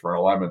one pressure for an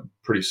alignment,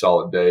 pretty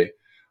solid day.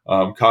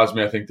 Cosme,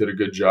 I think, did a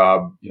good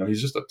job.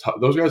 He's just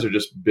those guys are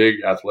just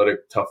big,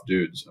 athletic, tough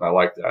dudes. And I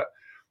like that.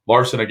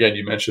 Larson, again,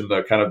 you mentioned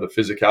the kind of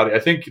the physicality. I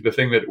think the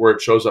thing where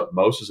it shows up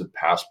most is in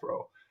pass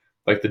pro.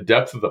 Like, the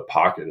depth of the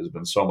pocket has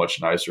been so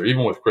much nicer,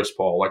 even with Chris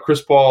Paul. Like,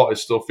 Chris Paul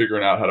is still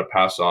figuring out how to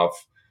pass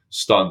off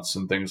stunts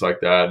and things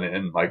like that.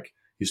 And like,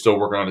 he's still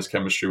working on his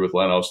chemistry with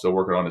Leno, still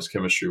working on his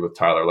chemistry with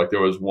Tyler. Like,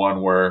 there was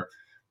one where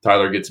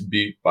Tyler gets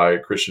beat by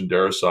Christian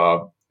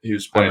Darrisaw. He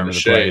was playing the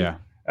shade. Yeah.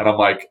 And I'm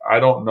like, I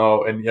don't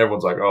know. And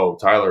everyone's like, oh,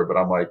 Tyler. But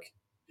I'm like,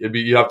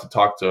 you have to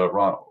talk to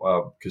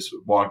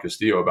Juan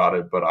Castillo about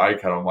it. But I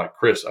kind of like,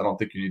 Chris, I don't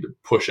think you need to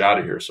push out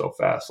of here so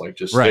fast. Like,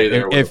 just stay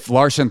there. If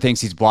Larson thinks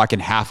he's blocking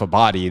half a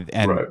body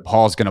and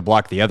Paul's going to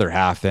block the other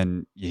half,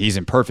 then he's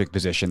in perfect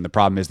position. The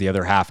problem is the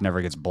other half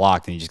never gets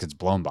blocked and he just gets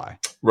blown by.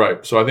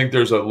 Right. So I think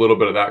there's a little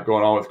bit of that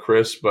going on with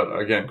Chris. But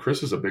again,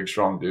 Chris is a big,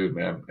 strong dude,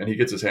 man. And he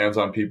gets his hands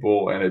on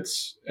people, and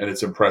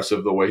it's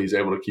impressive the way he's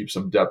able to keep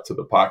some depth to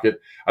the pocket.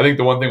 I think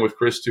the one thing with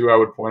Chris, too, I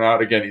would point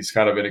out, again, he's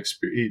kind of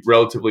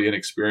relatively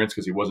inexperienced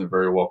because he wasn't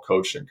very well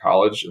coached in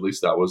college. At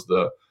least that was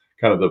the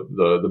kind of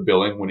the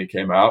billing when he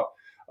came out.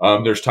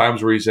 There's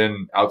times where he's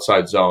in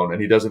outside zone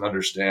and he doesn't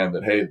understand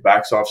that, hey,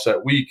 back's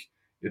offset weak.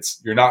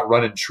 You're not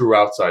running true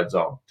outside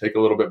zone. Take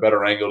a little bit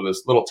better angle to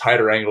this, little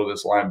tighter angle to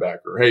this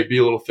linebacker. Hey, be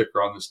a little thicker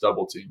on this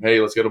double team. Hey,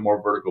 let's get a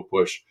more vertical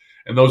push.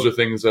 And those are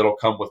things that'll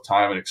come with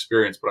time and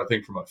experience. But I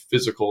think from a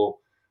physical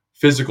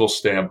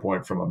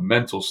standpoint, from a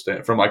mental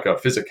standpoint, from like a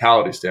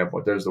physicality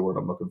standpoint, there's the word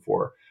I'm looking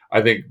for.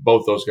 I think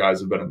both those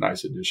guys have been a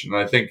nice addition.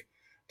 And I think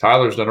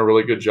Tyler's done a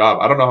really good job.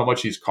 I don't know how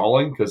much he's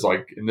calling because,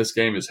 like, in this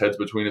game, his head's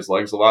between his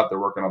legs a lot. They're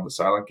working on the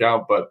silent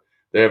count, but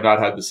they have not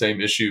had the same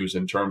issues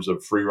in terms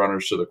of free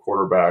runners to the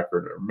quarterback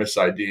or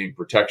mis-IDing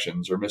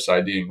protections or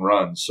mis-IDing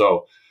runs.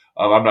 So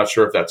I'm not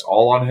sure if that's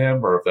all on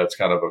him or if that's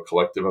kind of a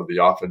collective of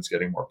the offense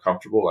getting more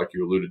comfortable, like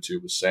you alluded to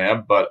with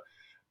Sam. But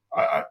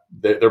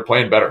they're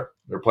playing better.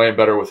 They're playing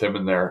better with him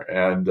in there.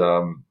 And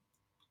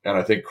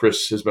I think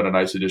Chris has been a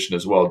nice addition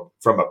as well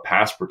from a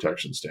pass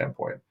protection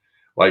standpoint.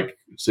 Like,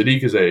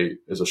 Sadiq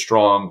is a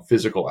strong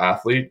physical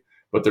athlete,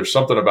 but there's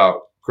something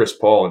about Chris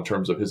Paul in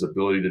terms of his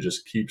ability to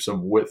just keep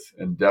some width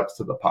and depth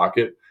to the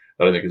pocket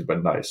that I think has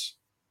been nice.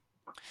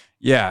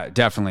 Yeah,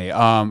 definitely.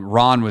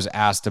 Ron was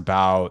asked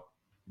about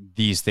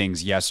these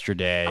things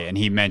yesterday, and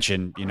he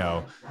mentioned,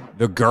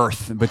 the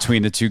girth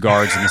between the two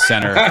guards in the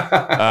center,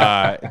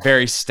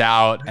 very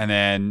stout, and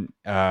then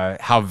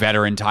how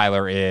veteran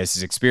Tyler is,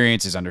 his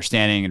experience, his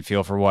understanding and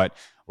feel for what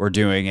we're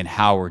doing and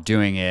how we're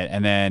doing it.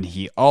 And then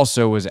he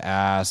also was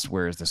asked,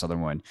 where is this other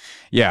one?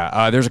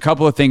 Yeah, there's a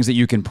couple of things that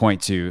you can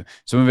point to.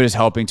 Some of it is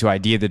helping to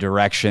idea the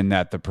direction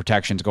that the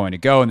protection is going to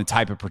go and the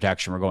type of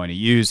protection we're going to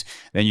use.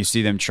 Then you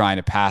see them trying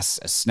to pass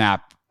a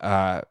snap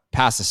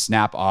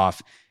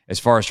off as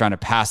far as trying to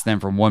pass them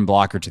from one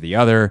blocker to the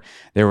other.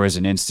 There was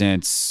an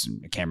instance,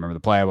 I can't remember the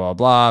play, blah,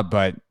 blah,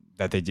 but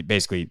that they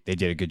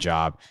did a good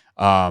job.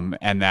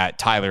 And that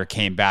Tyler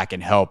came back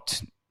and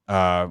helped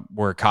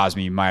where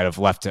Cosme might have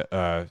left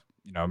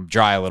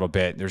dry a little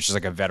bit. There's just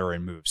like a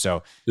veteran move.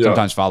 So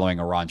sometimes following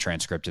a Ron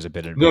transcript is a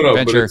bit of an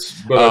adventure.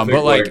 But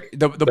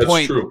the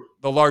point, true.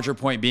 The larger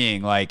point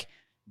being, like,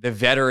 the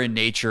veteran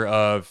nature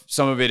of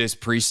some of it is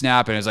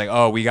pre-snap, and it's like,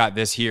 oh, we got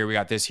this here, we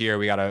got this here,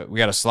 we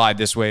gotta slide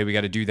this way, we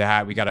gotta do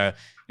that, we gotta,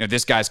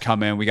 this guy's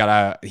coming,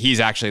 he's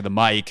actually the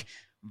Mike,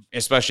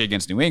 especially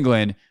against New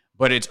England.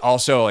 But it's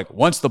also like,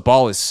 once the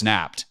ball is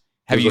snapped,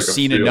 have you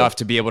seen enough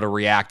to be able to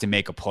react and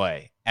make a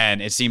play?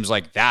 And it seems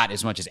like that,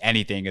 as much as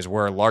anything, is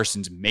where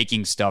Larson's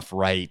making stuff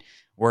right,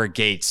 where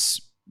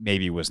Gates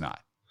maybe was not.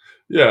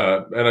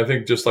 Yeah, and I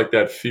think just like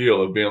that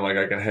feel of being like,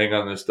 I can hang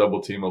on this double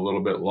team a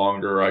little bit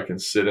longer. I can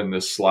sit in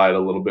this slide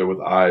a little bit with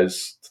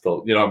eyes.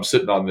 I'm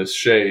sitting on this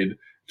shade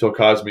until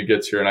Cosme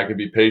gets here, and I can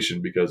be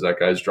patient because that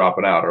guy's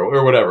dropping out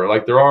or whatever.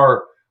 Like, there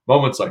are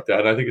moments like that.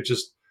 And I think it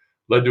just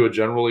led to a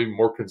generally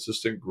more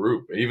consistent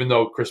group. Even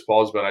though Chris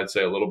Paul has been, I'd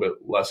say, a little bit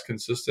less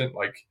consistent,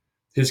 like,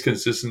 his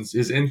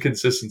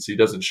inconsistency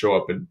doesn't show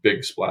up in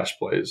big splash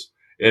plays.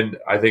 And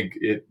I think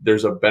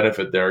there's a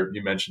benefit there.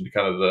 You mentioned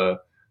kind of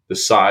the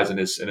size and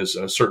his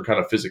a certain kind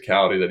of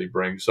physicality that he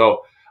brings.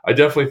 So I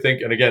definitely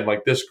think, and again,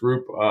 like this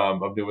group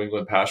of New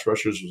England pass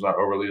rushers was not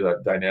overly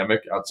that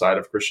dynamic outside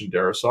of Christian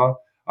Darrisaw.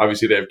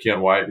 Obviously, they have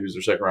Keon White, who's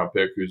their second round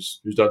pick,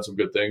 who's done some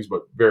good things,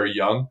 but very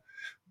young.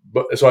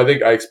 But so I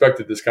think I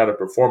expected this kind of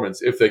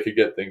performance if they could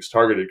get things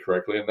targeted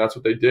correctly, and that's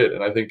what they did.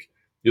 And I think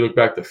you look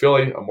back to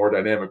Philly, a more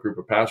dynamic group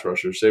of pass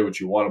rushers. Say what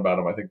you want about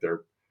them, I think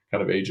they're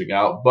kind of aging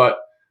out, but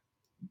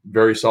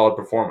very solid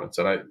performance.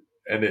 And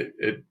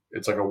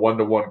it's like a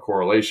 1-to-1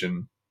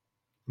 correlation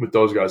with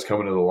those guys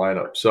coming into the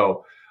lineup.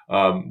 So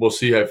we'll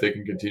see if they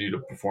can continue to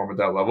perform at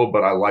that level.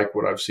 But I like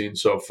what I've seen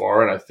so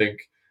far, and I think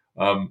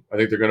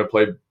they're going to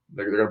play.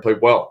 They're going to play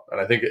well,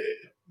 and I think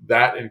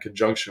that in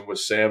conjunction with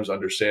Sam's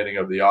understanding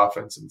of the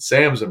offense and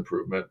Sam's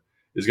improvement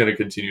is going to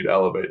continue to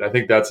elevate. And I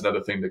think that's another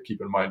thing to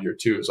keep in mind here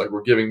too. Is like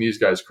we're giving these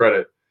guys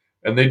credit,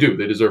 and they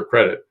deserve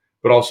credit.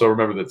 But also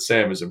remember that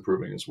Sam is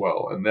improving as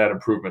well, and that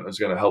improvement is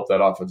going to help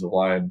that offensive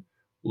line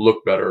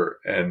look better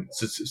and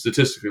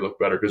statistically look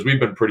better, because we've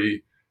been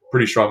pretty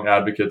strong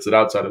advocates that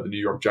outside of the New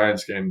York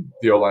Giants game,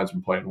 the O-line's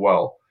been playing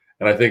well.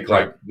 And I think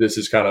like this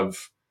is kind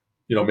of,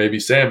 maybe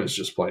Sam is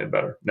just playing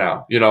better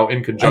now, in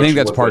conjunction I think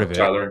that's with part what of it.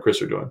 Tyler and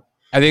Chris are doing.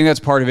 I think that's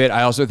part of it.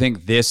 I also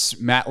think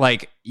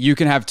you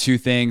can have two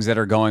things that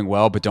are going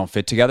well but don't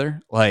fit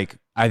together. Like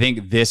I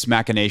think this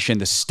machination,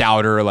 the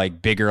stouter,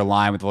 like bigger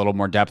line with a little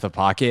more depth of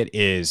pocket,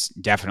 is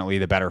definitely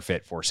the better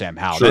fit for Sam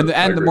Howell, Sure,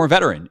 and the more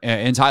veteran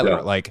in Tyler. Yeah.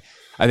 Like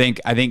I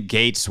think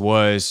Gates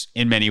was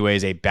in many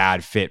ways a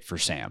bad fit for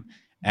Sam,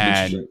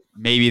 and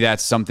maybe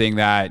that's something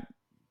that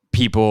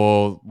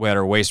people that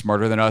are way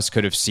smarter than us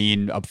could have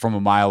seen up from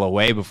a mile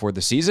away before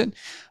the season.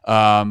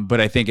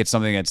 But I think it's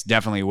something that's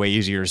definitely way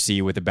easier to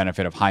see with the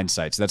benefit of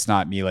hindsight. So that's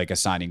not me like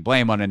assigning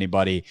blame on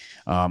anybody.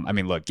 I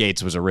mean, look,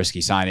 Gates was a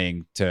risky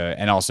signing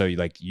and also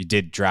like you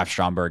did draft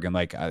Stromberg, and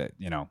like,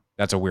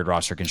 that's a weird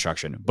roster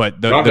construction,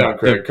 but Calm down,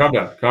 Craig. Calm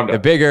down.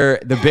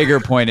 The bigger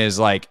point is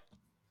like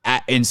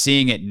in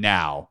seeing it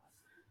now,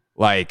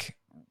 like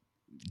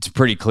it's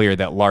pretty clear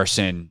that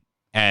Larson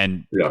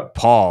and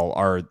Paul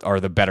are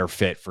the better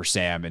fit for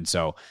Sam. And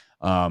so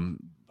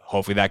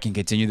hopefully that can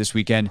continue this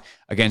weekend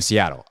against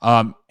Seattle.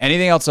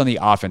 Anything else on the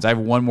offense? I have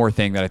one more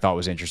thing that I thought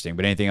was interesting,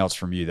 but anything else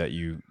from you that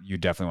you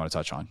definitely want to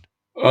touch on?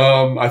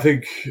 I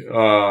think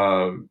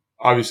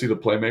obviously the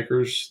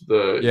playmakers,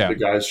 the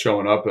guys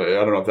showing up. I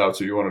don't know if that's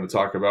what you wanted to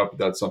talk about, but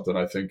that's something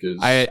I think is.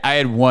 I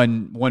had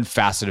one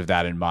facet of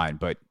that in mind,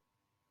 but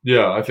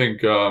yeah, I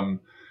think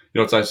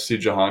it's nice to see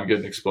Jahan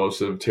getting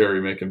explosive,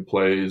 Terry making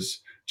plays.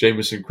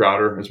 Jamison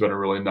Crowder has been a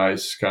really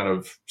nice kind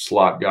of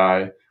slot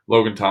guy.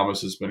 Logan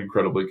Thomas has been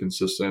incredibly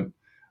consistent.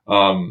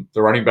 The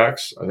running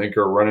backs, I think,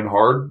 are running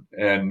hard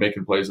and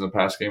making plays in the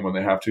pass game when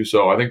they have to.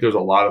 So I think there's a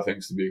lot of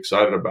things to be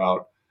excited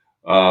about.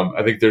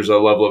 I think there's a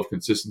level of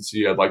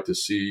consistency I'd like to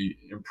see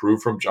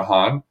improve from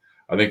Jahan.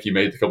 I think he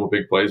made a couple of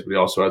big plays, but he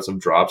also had some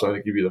drops. I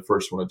think he'd be the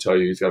first one to tell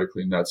you he's got to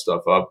clean that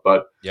stuff up.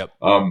 But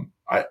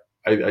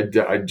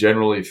I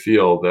generally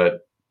feel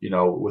that,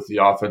 with the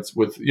offense,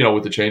 with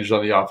the changes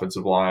on the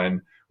offensive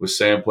line, with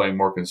Sam playing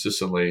more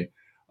consistently,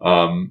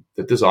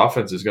 that this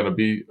offense is going to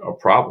be a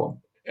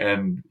problem.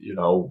 And,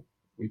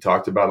 we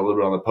talked about a little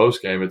bit on the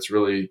post game. It's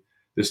really,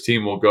 this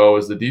team will go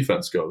as the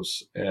defense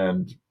goes.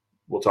 And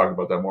we'll talk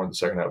about that more in the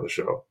second half of the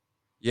show.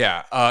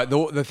 Yeah.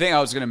 The thing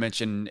I was going to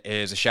mention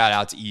is a shout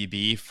out to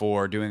EB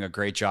for doing a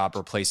great job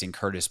replacing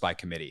Curtis by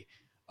committee.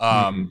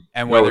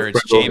 And whether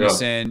it's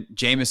Pringle,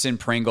 Jameson,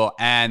 Pringle,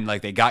 and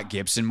like they got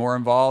Gibson more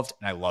involved,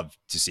 and I love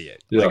to see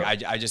it. Yeah.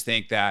 Like I just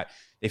think that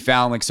they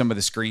found like some of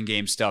the screen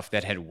game stuff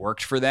that had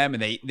worked for them,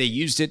 and they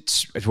used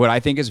it what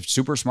I think is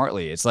super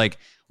smartly. It's like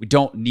we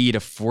don't need a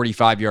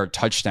 45-yard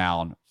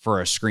touchdown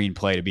for a screen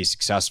play to be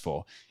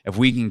successful. If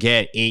we can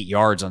get 8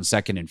 yards on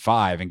 2nd and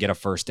 5 and get a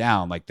first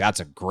down, like that's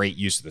a great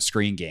use of the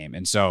screen game.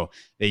 And so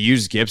they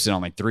used Gibson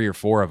on like 3 or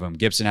 4 of them.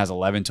 Gibson has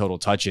 11 total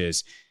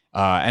touches.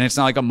 And it's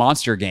not like a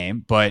monster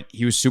game, but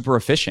he was super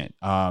efficient.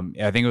 I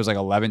think it was like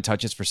 11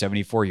 touches for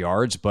 74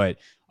 yards, but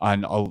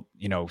on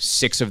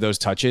 6 of those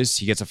touches,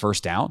 he gets a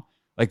first down.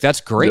 Like that's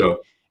great. Yeah.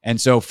 And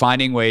so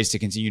finding ways to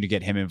continue to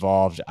get him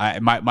involved.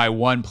 My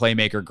one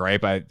playmaker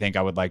gripe, I think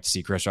I would like to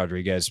see Chris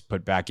Rodriguez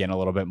put back in a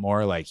little bit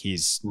more. Like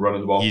he's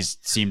running the ball. He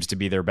seems to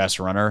be their best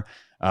runner.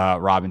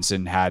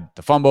 Robinson had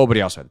the fumble, but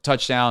he also had the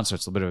touchdown. So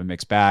it's a bit of a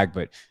mixed bag,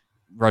 but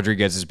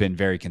Rodriguez has been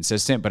very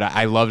consistent. But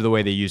I love the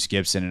way they use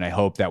Gibson. And I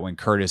hope that when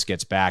Curtis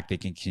gets back, they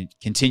can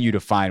continue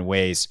to find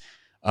ways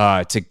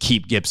to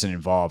keep Gibson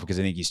involved, because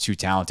I think he's too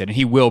talented and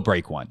he will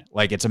break one.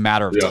 Like it's a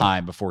matter of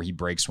time before he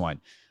breaks one.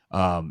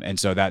 And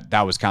so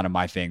that was kind of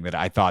my thing, that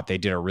I thought they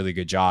did a really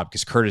good job,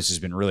 because Curtis has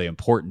been really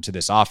important to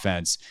this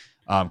offense,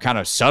 kind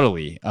of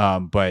subtly.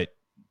 But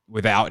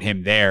without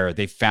him there,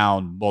 they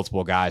found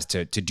multiple guys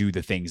to do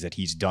the things that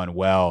he's done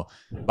well.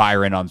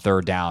 Byron on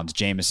third downs,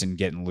 Jameson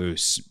getting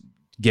loose,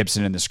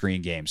 Gibson in the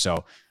screen game.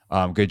 So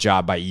good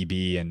job by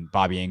EB and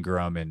Bobby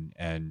Ingram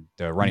and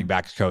the running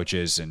backs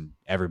coaches and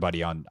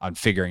everybody on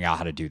figuring out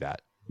how to do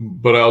that.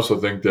 But I also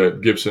think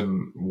that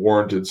Gibson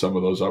warranted some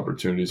of those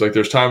opportunities. Like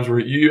there's times where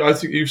I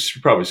think you've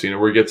probably seen it,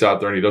 where he gets out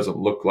there and he doesn't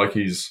look like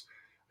he's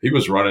he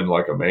was running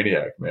like a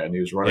maniac, man. He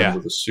was running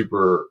with a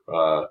super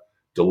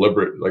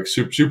deliberate, like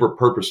super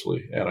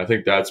purposefully. And I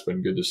think that's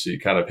been good to see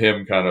kind of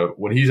him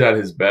when he's at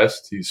his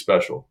best, he's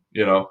special.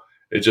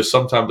 It's just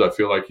sometimes I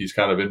feel like he's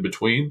kind of in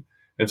between.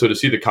 And so to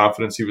see the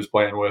confidence he was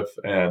playing with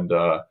and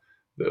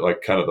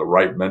like kind of the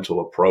right mental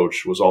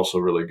approach was also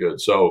really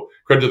good. So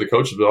credit to the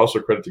coaches, but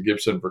also credit to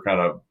Gibson for kind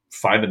of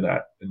finding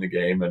that in the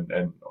game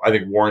and I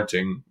think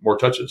warranting more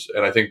touches.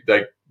 And I think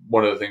that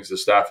one of the things the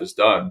staff has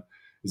done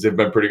is they've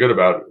been pretty good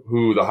about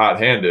who the hot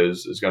hand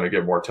is going to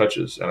get more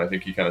touches. And I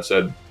think he kind of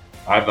said,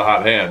 I'm the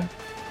hot hand,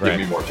 give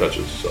me more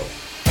touches. So.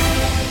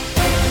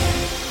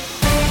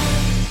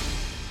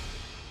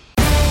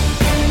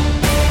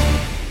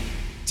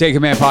 Take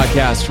Command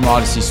podcast from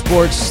Odyssey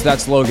Sports.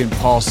 That's Logan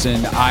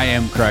Paulson. I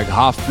am Craig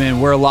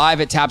Hoffman. We're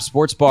live at Tap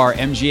Sports Bar,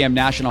 MGM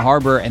National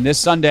Harbor. And this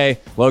Sunday,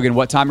 Logan,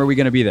 what time are we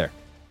going to be there?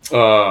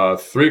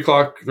 3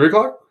 o'clock. 3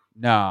 o'clock?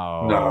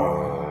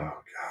 No.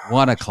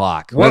 1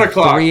 o'clock. 1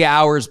 o'clock. 3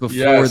 hours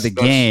before the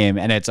game,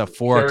 and it's a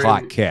 4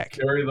 o'clock kick.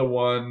 Carry the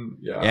one.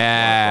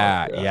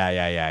 Yeah.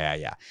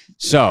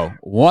 So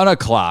 1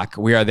 o'clock,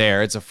 we are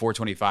there. It's a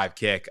 4:25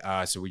 kick.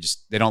 So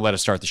they don't let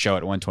us start the show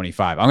at 1:25.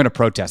 I'm going to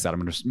protest that. I'm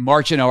going to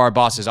march into our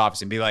boss's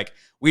office and be like,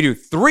 we do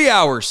 3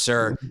 hours,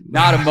 sir,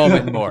 not a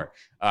moment more.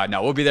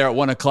 No, we'll be there at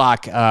 1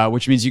 o'clock,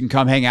 which means you can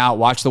come hang out,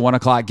 watch the 1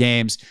 o'clock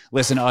games,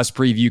 listen to us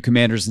preview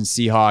Commanders and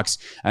Seahawks.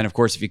 And of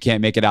course, if you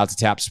can't make it out to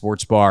Tap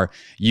Sports Bar,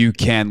 you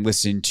can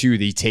listen to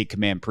the Take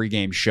Command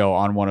pregame show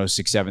on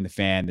 106.7 The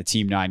Fan, the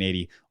Team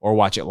 980, or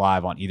watch it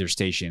live on either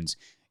station's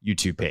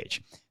YouTube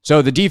page.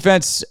 So the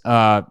defense,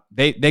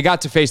 they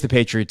got to face the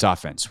Patriots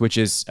offense, which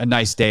is a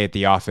nice day at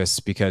the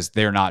office because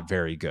they're not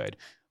very good.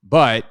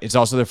 But it's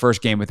also their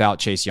first game without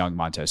Chase Young,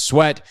 Montez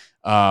Sweat.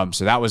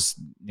 So that was,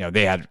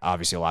 they had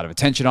obviously a lot of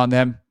attention on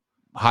them.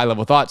 High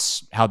level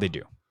thoughts, how'd they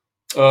do?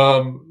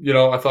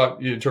 I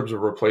thought in terms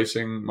of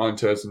replacing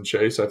Montez and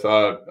Chase, I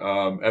thought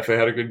FA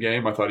had a good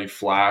game. I thought he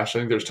flashed. I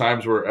think there's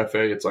times where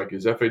FA, it's like,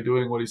 is FA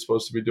doing what he's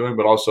supposed to be doing?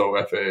 But also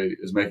FA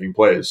is making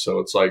plays. So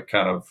it's like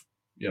kind of,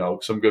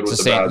 some good with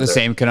the bad. The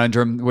same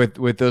conundrum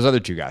with those other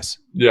two guys.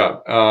 Yeah.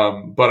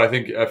 But I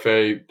think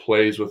FA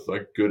plays with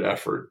like good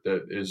effort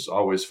that is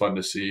always fun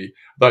to see.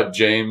 I thought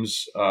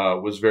James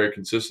was very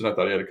consistent. I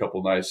thought he had a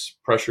couple nice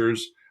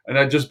pressures. And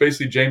I just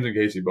basically James and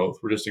Casey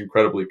both were just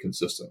incredibly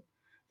consistent.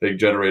 They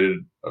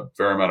generated a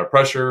fair amount of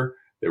pressure.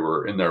 They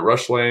were in their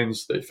rush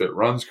lanes. They fit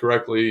runs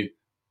correctly.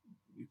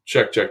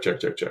 Check.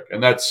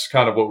 And that's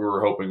kind of what we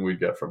were hoping we'd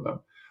get from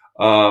them.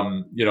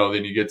 Then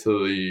you get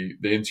to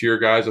the interior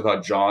guys. I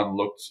thought John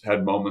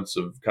had moments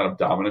of kind of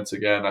dominance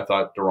again. I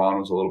thought Duran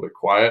was a little bit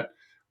quiet.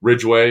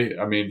 Ridgeway,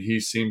 he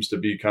seems to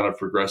be kind of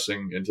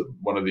progressing into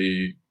one of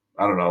the,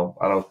 I don't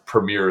know,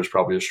 premier is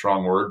probably a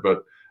strong word,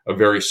 but a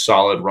very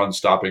solid run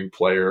stopping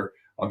player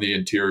on the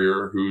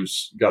interior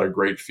who's got a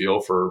great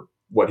feel for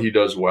what he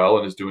does well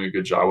and is doing a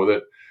good job with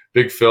it.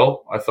 Big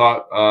Phil, I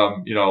thought,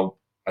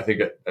 I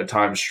think at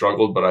times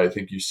struggled, but I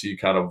think you see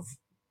kind of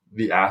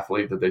the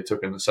athlete that they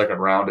took in the second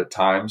round at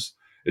times.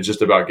 It's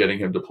just about getting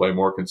him to play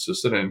more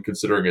consistent, and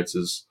considering it's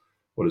his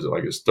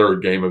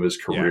third game of his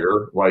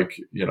career, I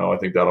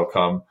think that'll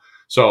come.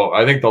 So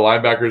I think the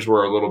linebackers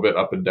were a little bit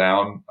up and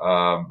down.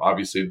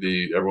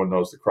 Obviously everyone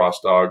knows the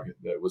cross dog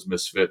that was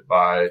misfit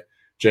by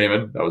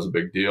Jamin. That was a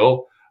big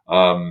deal.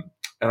 And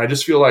I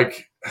just feel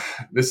like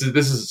this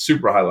is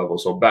super high level.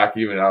 So back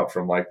even out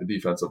from like the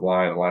defensive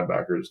line and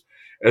linebackers,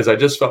 as I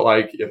just felt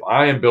like if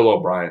I am Bill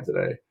O'Brien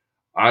today,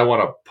 I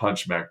want to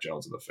punch Mac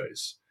Jones in the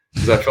face,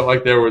 because I felt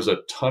like there was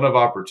a ton of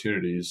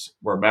opportunities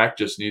where Mac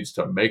just needs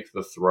to make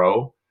the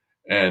throw,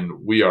 and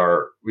we've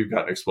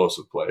got an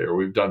explosive play, or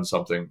we've done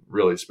something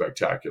really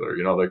spectacular.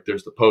 Like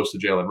there's the post to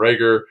Jalen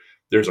Reagor.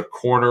 There's a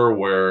corner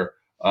where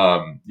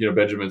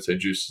Benjamin St.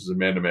 Juste is in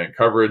man-to-man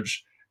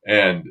coverage,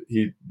 and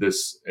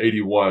this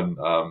 81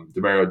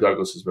 Demario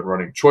Douglas has been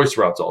running choice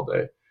routes all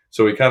day,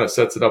 so he kind of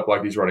sets it up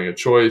like he's running a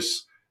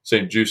choice.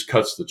 St. Juste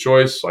cuts the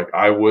choice, like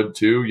I would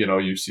too.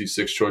 You see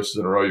 6 choices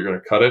in a row, you're going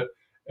to cut it.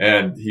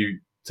 And he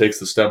takes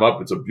the stem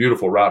up. It's a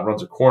beautiful route,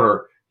 runs a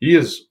corner. He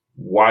is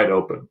wide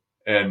open.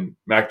 And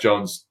Mac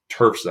Jones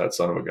turfs that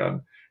son of a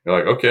gun. You're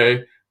like,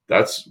 okay,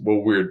 that's a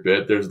weird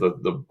bit. There's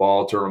the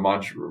ball to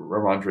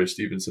Ramondre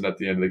Stevenson at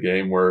the end of the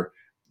game where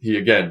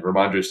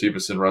Ramondre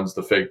Stevenson runs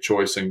the fake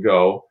choice and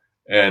go.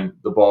 And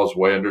the ball is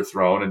way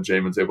underthrown, and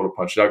Jamin's able to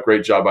punch it out.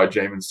 Great job by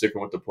Jamin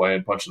sticking with the play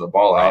and punching the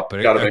ball out.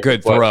 But a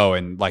good throw,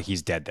 and like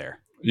he's dead there.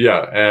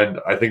 Yeah, and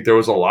I think there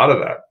was a lot of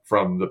that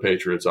from the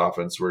Patriots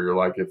offense where you're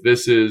like, if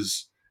this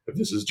is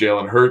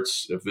Jalen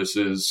Hurts, if this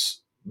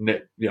is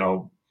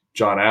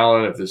John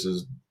Allen, if this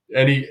is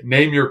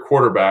name your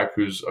quarterback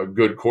who's a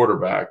good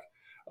quarterback,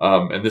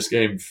 and this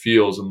game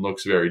feels and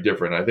looks very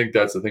different. I think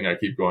that's the thing I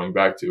keep going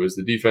back to is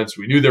the defense.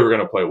 We knew they were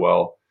going to play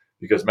well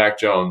because Mac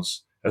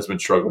Jones has been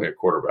struggling at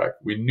quarterback.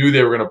 We knew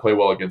they were going to play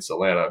well against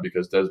Atlanta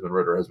because Desmond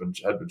Ridder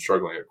had been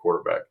struggling at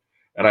quarterback.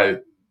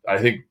 And I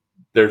think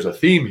there's a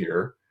theme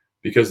here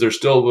because there's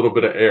still a little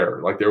bit of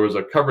air. Like there was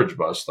a coverage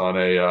bust on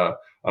a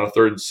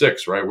 3rd and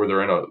 6, right, where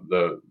they're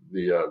in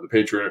the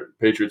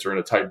Patriots are in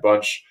a tight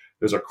bunch.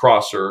 there's a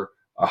crosser,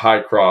 a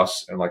high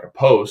cross, and like a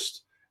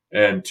post,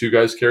 and two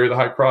guys carry the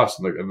high cross,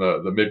 and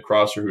the mid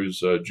crosser, who's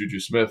Juju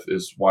Smith,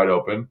 is wide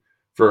open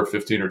for a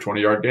 15 or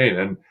 20-yard gain.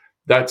 And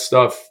that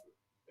stuff,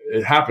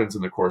 it happens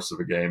in the course of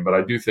a game, but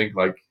I do think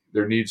like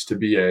there needs to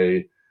be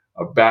a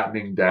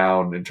battening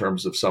down in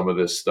terms of some of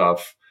this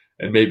stuff,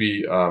 and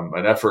maybe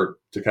an effort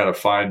to kind of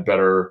find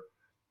better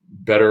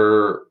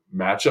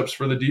matchups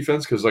for the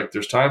defense. Cause like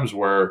there's times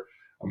where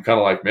I'm kind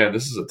of like, man,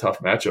 this is a tough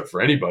matchup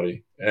for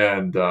anybody.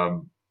 And,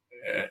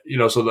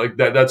 so like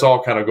that's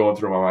all kind of going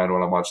through my mind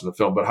when I'm watching the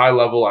film, but high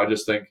level, I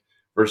just think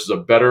versus a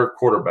better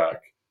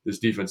quarterback, this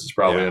defense is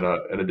probably in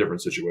a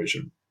different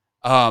situation.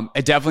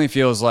 It definitely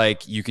feels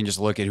like you can just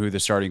look at who the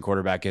starting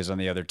quarterback is on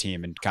the other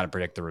team and kind of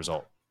predict the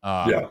result.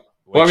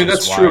 Well, I mean,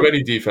 that's true of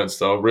any defense,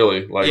 though,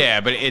 really. Like,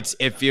 yeah, but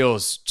it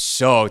feels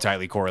so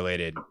tightly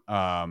correlated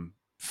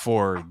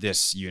for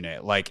this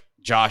unit. Like,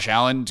 Josh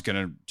Allen's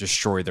going to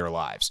destroy their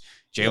lives.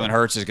 Jalen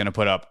Hurts is going to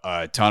put up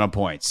a ton of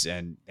points,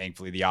 and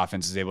thankfully the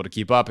offense is able to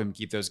keep up and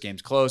keep those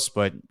games close,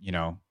 but,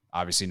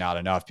 obviously not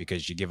enough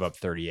because you give up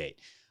 38.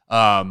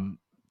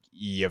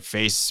 You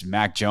face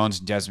Mac Jones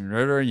and Desmond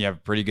Ridder, and you have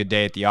a pretty good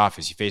day at the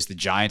office. You face the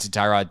Giants and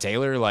Tyrod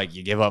Taylor, like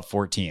you give up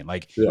 14.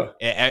 Like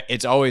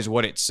it's always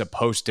what it's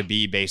supposed to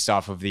be based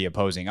off of the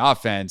opposing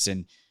offense,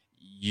 and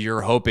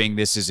you're hoping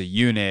this is a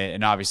unit.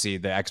 And obviously,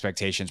 the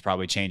expectations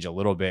probably change a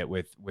little bit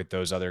with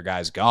those other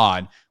guys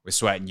gone, with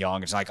Sweat and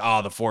Young. It's like,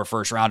 oh, the 4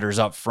 first-rounders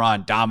up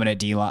front, dominant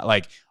D-line,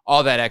 like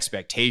all that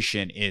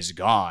expectation is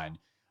gone.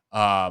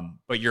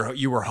 But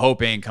you were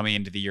hoping coming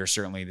into the year,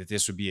 certainly, that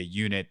this would be a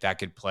unit that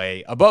could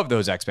play above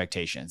those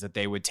expectations, that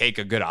they would take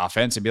a good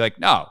offense and be like,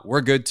 no,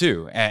 we're good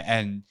too,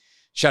 and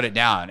shut it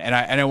down. And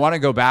I want to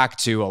go back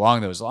to,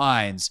 along those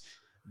lines,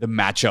 the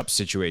matchup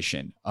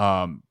situation,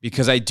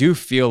 because I do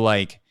feel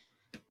like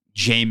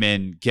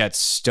Jamin gets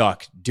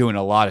stuck doing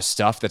a lot of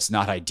stuff that's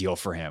not ideal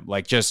for him.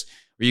 Like, just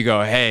where you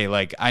go, hey,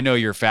 like, I know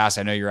you're fast,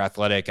 I know you're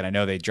athletic, and I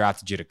know they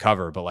drafted you to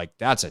cover, but like,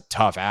 that's a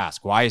tough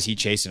ask. Why is he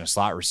chasing a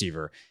slot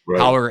receiver? Right.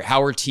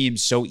 How are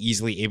teams so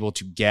easily able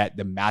to get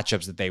the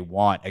matchups that they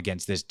want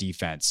against this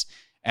defense?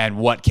 And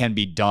what can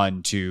be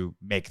done to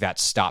make that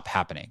stop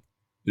happening?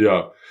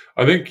 Yeah.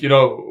 I think,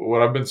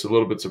 what I've been a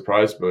little bit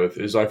surprised with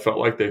is I felt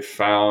like they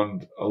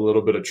found a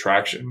little bit of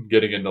traction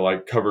getting into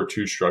like cover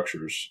 2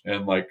 structures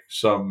and like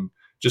some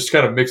just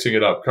kind of mixing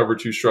it up. Cover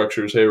 2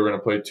 structures. Hey, we're going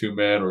to play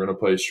 2-man. We're going to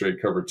play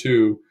straight cover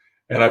 2.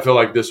 And I feel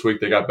like this week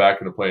they got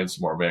back into playing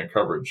some more man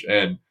coverage.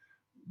 And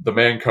the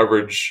man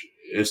coverage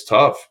is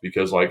tough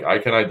because like I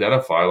can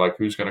identify like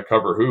who's going to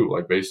cover who,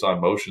 like based on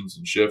motions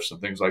and shifts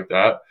and things like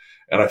that.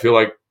 And I feel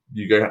like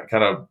you got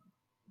kind of,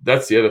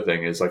 that's the other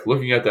thing is like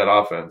looking at that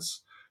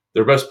offense,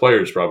 their best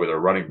player is probably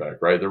their running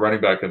back, right? Their running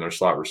back and their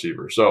slot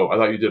receiver. So I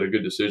thought you did a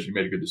good decision. You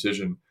made a good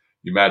decision.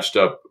 You matched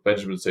up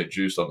Benjamin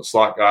St-Juste on the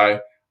slot guy.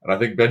 And I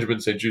think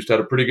Benjamin St-Juste had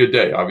a pretty good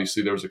day.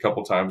 Obviously, there was a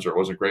couple times where it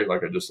wasn't great,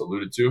 like I just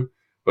alluded to,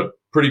 but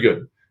pretty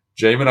good.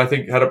 Jamin, I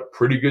think, had a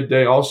pretty good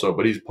day also,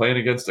 but he's playing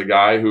against a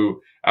guy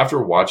who, after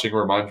watching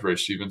Ramondre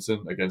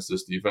Stevenson against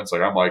this defense,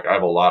 like I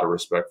have a lot of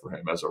respect for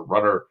him as a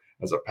runner,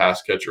 as a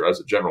pass catcher, as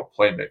a general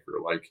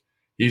playmaker. Like,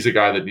 he's a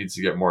guy that needs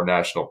to get more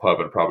national pub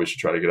and probably should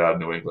try to get out of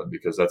New England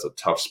because that's a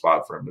tough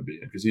spot for him to be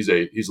in because he's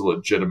a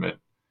legitimate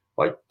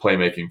like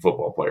playmaking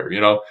football player,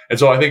 And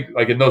so I think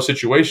like in those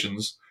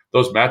situations,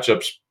 those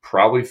matchups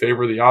probably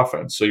favor the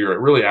offense. So you're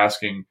really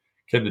asking,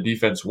 can the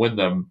defense win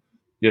them,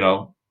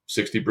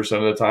 60%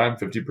 of the time,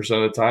 50%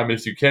 of the time? And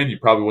if you can, you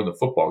probably win the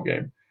football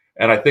game.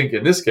 And I think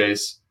in this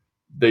case,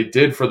 they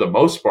did for the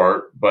most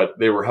part, but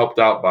they were helped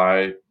out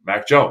by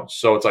Mac Jones.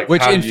 So it's like,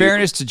 which in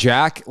fairness to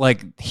Jack,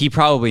 like he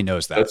probably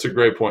knows that. That's a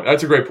great point.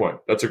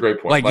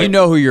 Like you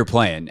know who you're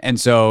playing. And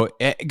so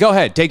go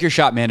ahead, take your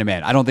shot man to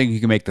man. I don't think you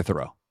can make the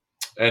throw.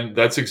 And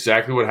that's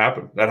exactly what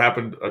happened. That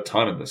happened a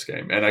ton in this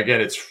game. And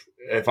again,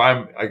 if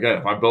I'm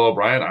Bill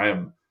O'Brien, I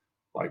am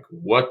like,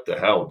 what the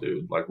hell,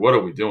 dude? Like, what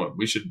are we doing?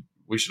 We should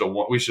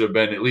have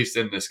been at least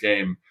in this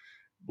game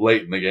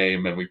late in the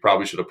game, and we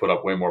probably should have put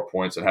up way more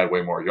points and had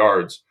way more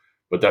yards.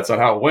 But that's not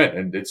how it went.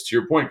 And it's to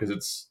your point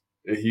because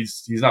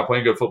he's not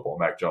playing good football,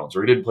 Mac Jones,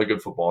 or he didn't play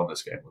good football in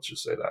this game. Let's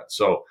just say that.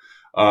 So,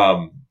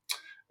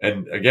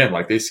 and again,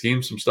 like they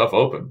schemed some stuff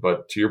open,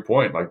 but to your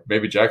point, like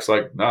maybe Jack's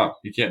like, nah,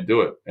 he can't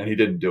do it, and he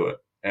didn't do it,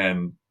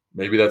 and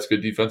maybe that's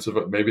good defensive.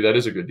 Maybe that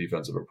is a good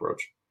defensive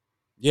approach.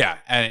 Yeah,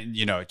 and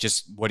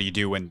just what do you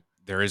do when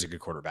there is a good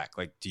quarterback?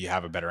 Like, do you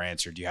have a better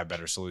answer? Do you have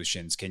better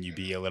solutions? Can you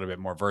be a little bit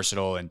more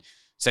versatile and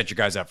set your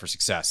guys up for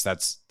success?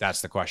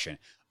 That's the question.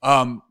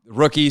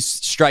 Rookies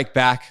strike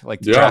back,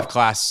 like the draft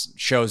class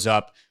shows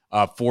up.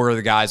 4 of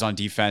the guys on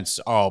defense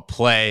all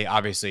play.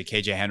 Obviously,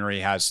 KJ Henry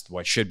has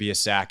what should be a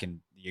sack and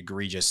the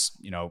egregious,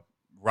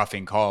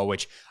 roughing call,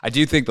 which I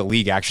do think the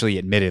league actually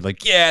admitted,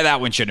 like, yeah,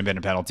 that one shouldn't have been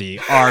a penalty.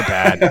 Our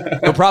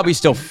bad. They'll probably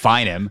still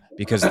fine him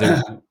because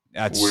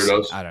that's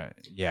weirdos.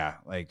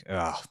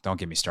 Don't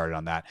get me started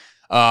on that.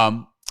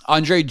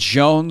 Andre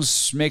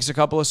Jones makes a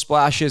couple of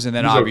splashes, and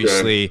then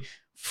obviously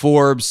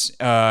Forbes,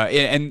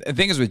 and the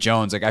thing is with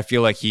Jones, like I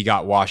feel like he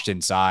got washed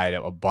inside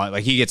a bunch.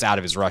 Like he gets out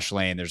of his rush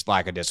lane. There's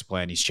lack of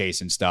discipline. He's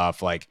chasing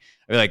stuff. Like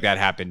I feel like that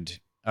happened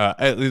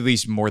at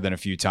least more than a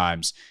few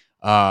times.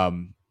 Or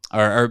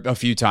a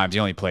few times. He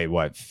only played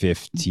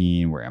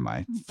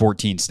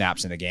 14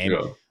 snaps in the game.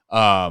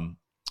 Yeah.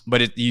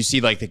 But you see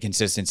like the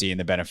consistency and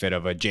the benefit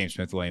of a James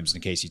Smith-Williams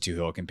and Casey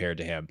Tuhill compared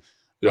to him.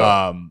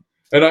 Yeah.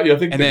 And I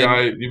think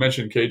guy you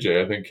mentioned,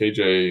 KJ. I think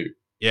KJ.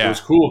 Yeah. It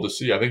was cool to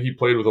see. I think he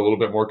played with a little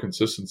bit more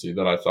consistency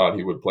than I thought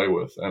he would play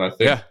with. And I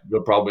think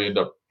he'll probably end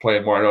up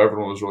playing more. I know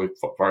everyone was really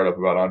fired up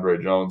about Andre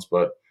Jones,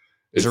 but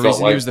there's a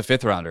reason he was the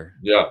 5th rounder.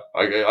 Yeah.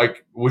 I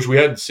which we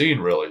hadn't seen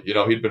really.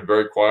 He'd been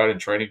very quiet in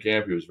training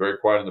camp. He was very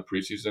quiet in the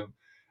preseason.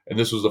 And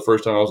this was the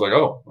first time I was like,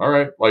 oh, all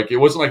right. Like, it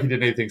wasn't like he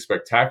did anything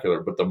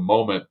spectacular, but the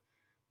moment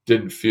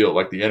didn't feel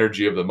like the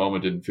energy of the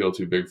moment didn't feel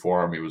too big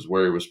for him. He was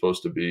where he was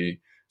supposed to be.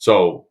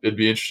 So it'd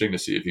be interesting to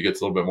see if he gets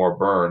a little bit more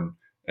burn.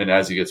 And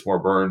as he gets more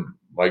burn,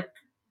 like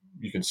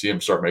you can see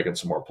him start making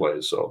some more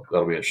plays. So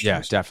that'll be interesting.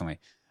 Yeah, definitely.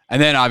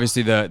 And then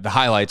obviously the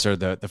highlights are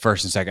the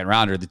first and second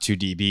rounder, the 2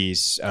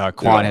 DBs.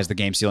 Quan has the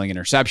game sealing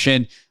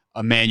interception.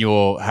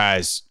 Emmanuel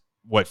has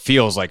what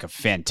feels like a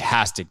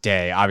fantastic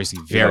day. Obviously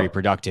very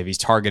productive. He's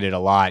targeted a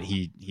lot.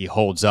 He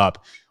holds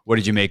up. What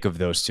did you make of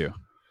those two?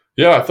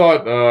 Yeah, I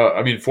thought.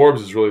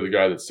 Forbes is really the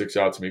guy that sticks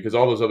out to me because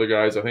all those other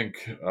guys. I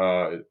think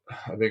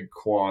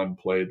Quan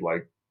played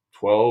like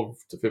 12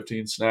 to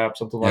 15 snaps,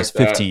 something like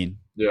that. 15.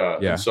 Yeah.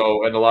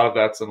 And a lot of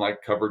that's in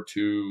like cover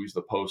 2. He's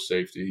the post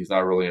safety. He's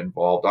not really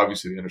involved.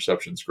 Obviously, the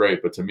interception's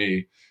great, but to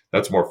me,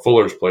 that's more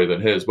Fuller's play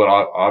than his. But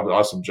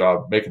awesome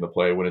job making the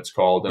play when it's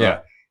called.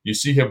 And you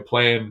see him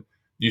playing.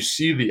 You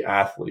see the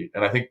athlete,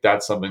 and I think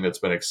that's something that's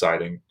been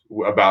exciting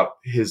about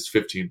his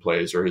 15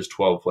 plays or his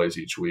 12 plays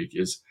each week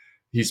is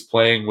he's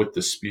playing with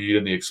the speed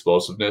and the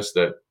explosiveness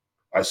that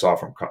I saw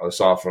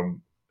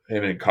from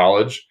him in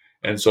college.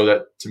 And so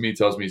that to me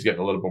tells me he's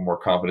getting a little bit more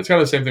confident. It's kind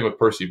of the same thing with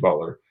Percy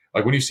Butler.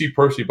 Like when you see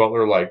Percy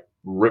Butler like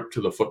rip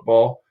to the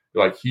football,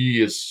 like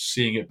he is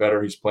seeing it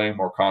better. He's playing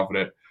more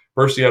confident.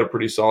 Percy had a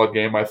pretty solid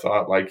game, I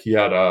thought. Like he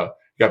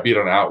got beat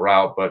on an out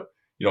route, but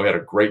he had a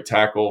great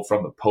tackle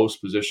from the post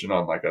position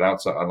on like an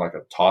outside on like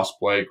a toss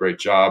play. Great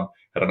job.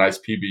 Had a nice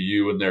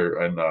PBU in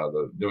there and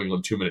the New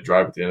England 2-minute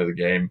drive at the end of the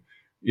game.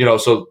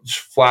 So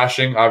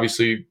flashing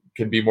obviously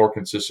can be more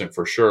consistent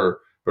for sure,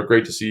 but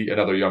great to see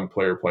another young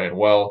player playing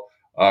well.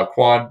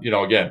 Quan,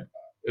 again,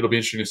 it'll be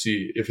interesting to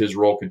see if his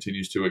role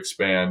continues to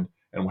expand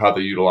and how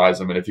they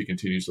utilize him and if he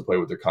continues to play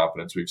with the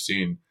confidence we've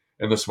seen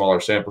in the smaller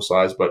sample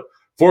size. But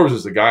Forbes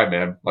is the guy,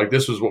 man. Like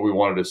this was what we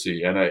wanted to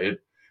see. And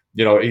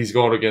he's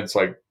going against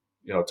like,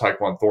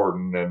 Tyquan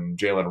Thornton and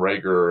Jalen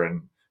Reagor,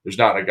 and there's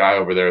not a guy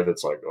over there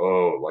that's like,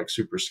 oh, like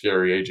super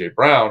scary AJ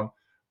Brown.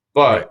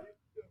 But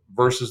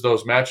versus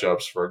those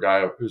matchups for a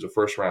guy who's a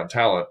first-round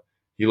talent,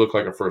 he looked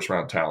like a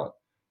first-round talent.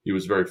 He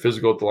was very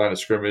physical at the line of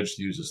scrimmage.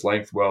 He used his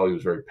length well. He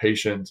was very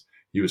patient.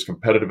 He was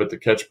competitive at the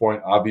catch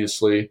point,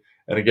 obviously.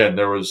 And again,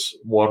 there was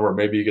one where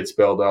maybe he gets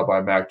bailed out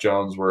by Mac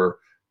Jones where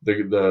the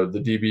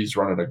DB's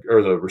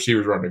or the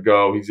receivers running to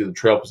go. He's in the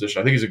trail position.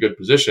 I think he's a good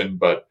position,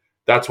 but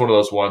that's one of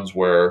those ones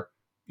where,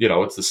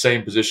 it's the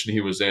same position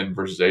he was in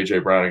versus A.J.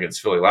 Brown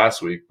against Philly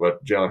last week,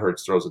 but Jalen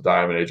Hurts throws a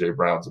dime and A.J.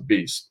 Brown's a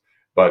beast.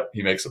 But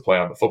he makes a play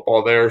on the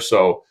football there.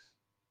 So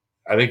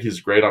I think his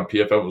grade on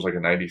PFF was like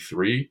a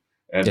 93.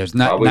 And there's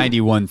not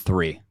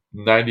 91.3.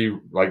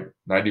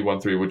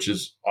 91.3, which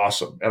is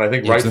awesome. And I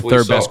think it's rightfully the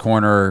third best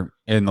corner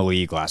in the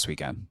league last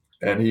weekend.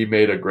 And he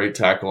made a great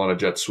tackle on a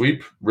jet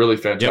sweep. Really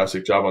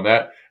fantastic job on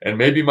that. And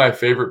maybe my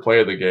favorite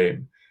play of the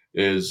game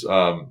is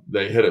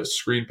they hit a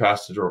screen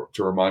pass to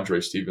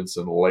Ramondre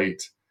Stevenson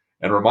late.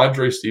 And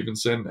Ramondre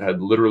Stevenson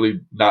had literally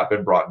not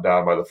been brought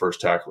down by the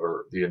first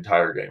tackler the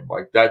entire game.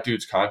 Like that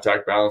dude's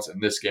contact balance in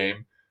this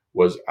game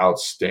was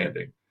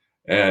outstanding.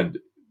 And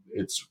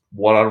it's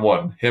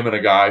one-on-one, him and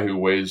a guy who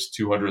weighs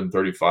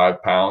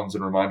 235 pounds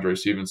and Ramondre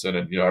Stevenson.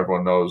 And,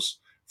 everyone knows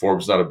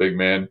Forbes is not a big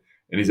man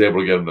and he's able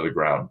to get him to the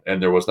ground.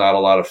 And there was not a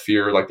lot of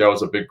fear. Like that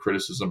was a big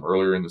criticism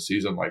earlier in the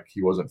season. Like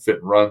he wasn't fit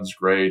in runs.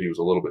 Great. He was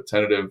a little bit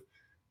tentative.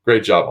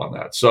 Great job on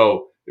that.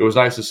 So it was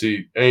nice to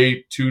see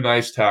two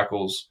nice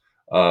tackles.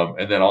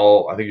 And then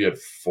I think he had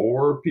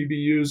 4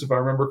 PBUs, if I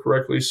remember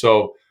correctly.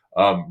 So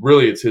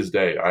really it's his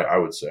day, I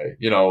would say.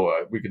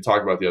 We can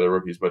talk about the other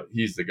rookies, but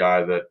he's the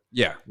guy that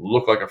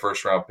looked like a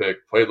first-round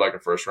pick, played like a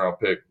first-round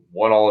pick,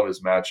 won all of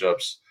his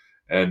matchups,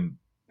 and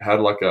had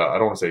like I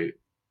don't want to say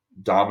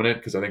dominant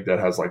because I think that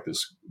has like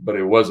this, but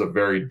it was a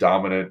very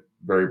dominant,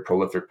 very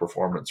prolific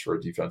performance for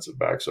a defensive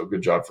back. So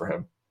good job for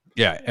him.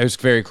 Yeah, it was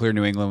very clear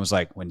New England was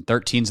like, when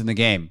 13's in the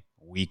game,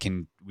 we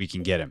can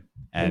get him.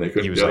 And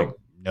he was like,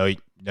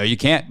 No, you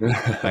can't.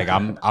 Like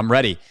I'm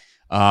ready.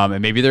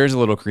 And maybe there is a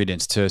little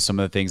credence to some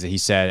of the things that he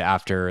said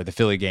after the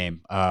Philly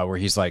game, where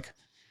he's like,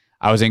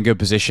 I was in good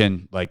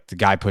position. Like the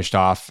guy pushed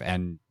off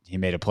and he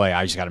made a play.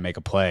 I just got to make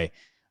a play.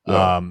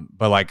 Yeah.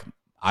 But like,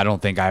 I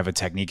don't think I have a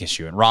technique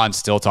issue. And Ron's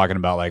still talking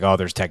about like, oh,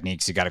 there's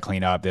techniques you got to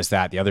clean up, this,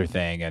 that, the other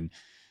thing. And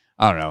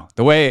I don't know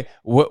the way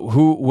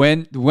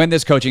when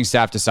this coaching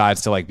staff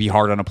decides to like be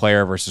hard on a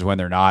player versus when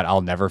they're not,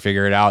 I'll never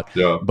figure it out.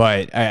 Yeah.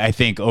 But I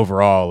think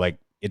overall, like,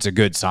 it's a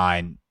good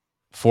sign.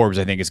 Forbes,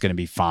 I think, is going to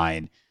be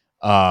fine.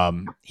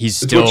 He's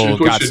still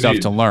got stuff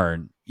to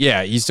learn.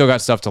 Yeah, he's still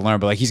got stuff to learn,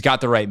 but like he's got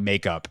the right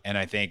makeup, and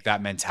I think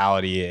that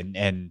mentality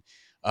and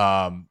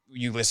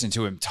you listen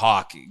to him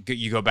talk,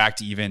 you go back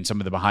to even some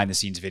of the behind the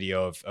scenes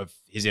video of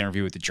his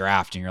interview with the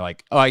draft, and you're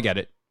like, oh, I get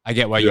it. I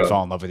get why you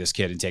fall in love with this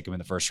kid and take him in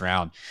the first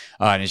round.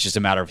 And it's just a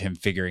matter of him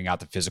figuring out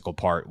the physical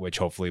part, which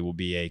hopefully will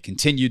be a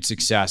continued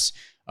success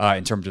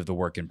in terms of the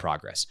work in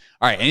progress.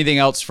 All right. Anything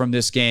else from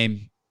this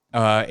game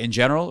in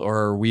general, or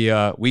are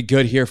we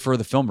good here for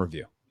the film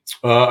review?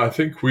 I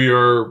think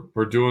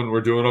we're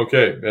doing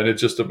okay. And it's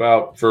just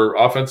about, for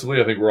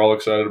offensively, I think we're all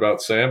excited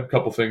about Sam. A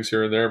couple things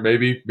here and there,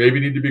 maybe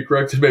need to be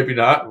corrected, maybe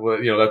not. Well,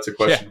 that's a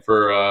question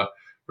for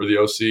the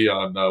OC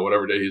on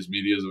whatever day his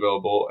media is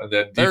available. And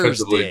then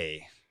defensively,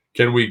 Thursday.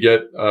 Can we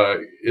get,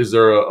 is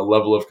there a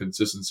level of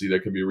consistency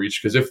that can be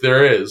reached? Because if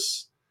there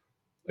is,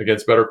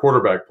 against better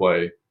quarterback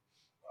play,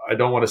 I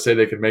don't want to say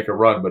they can make a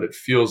run, but it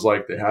feels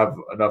like they have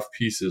enough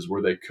pieces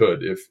where they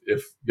could, if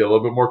get a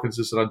little bit more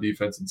consistent on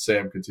defense and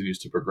Sam continues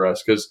to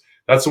progress. Because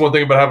that's the one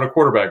thing about having a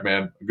quarterback,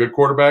 man. A good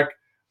quarterback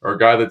or a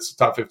guy that's a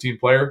top 15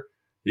 player,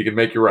 he can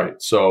make you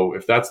right. So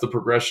if that's the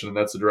progression and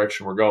that's the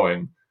direction we're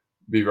going,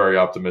 be very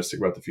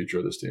optimistic about the future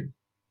of this team.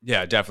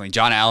 Yeah, definitely.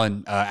 John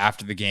Allen,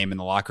 after the game in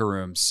the locker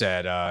room,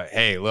 said,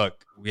 hey,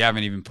 look, we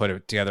haven't even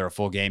put together a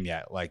full game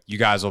yet. Like, you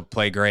guys will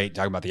play great,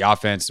 talking about the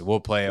offense.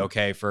 We'll play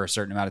okay for a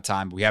certain amount of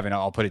time, but we haven't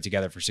all put it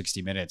together for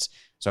 60 minutes.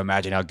 So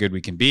imagine how good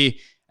we can be.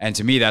 And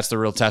to me, that's the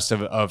real test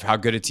of how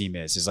good a team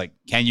is like,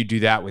 can you do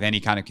that with any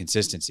kind of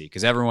consistency?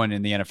 Because everyone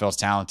in the NFL is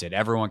talented.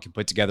 Everyone can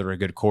put together a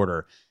good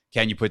quarter.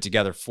 Can you put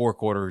together 4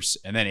 quarters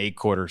and then 8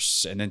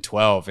 quarters and then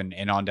 12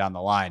 and on down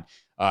the line?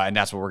 And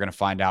that's what we're going to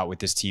find out with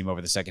this team over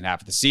the second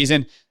half of the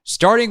season.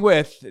 Starting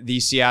with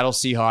the Seattle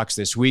Seahawks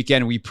this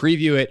weekend. We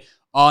preview it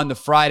on the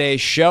Friday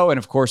show. And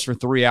of course, for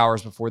 3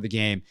 hours before the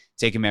game,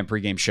 Take a Man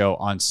pregame show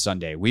on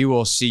Sunday. We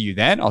will see you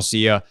then. I'll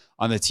see you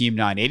on the Team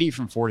 980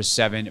 from 4 to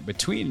 7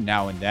 between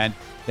now and then.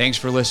 Thanks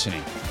for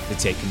listening to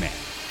Take Command.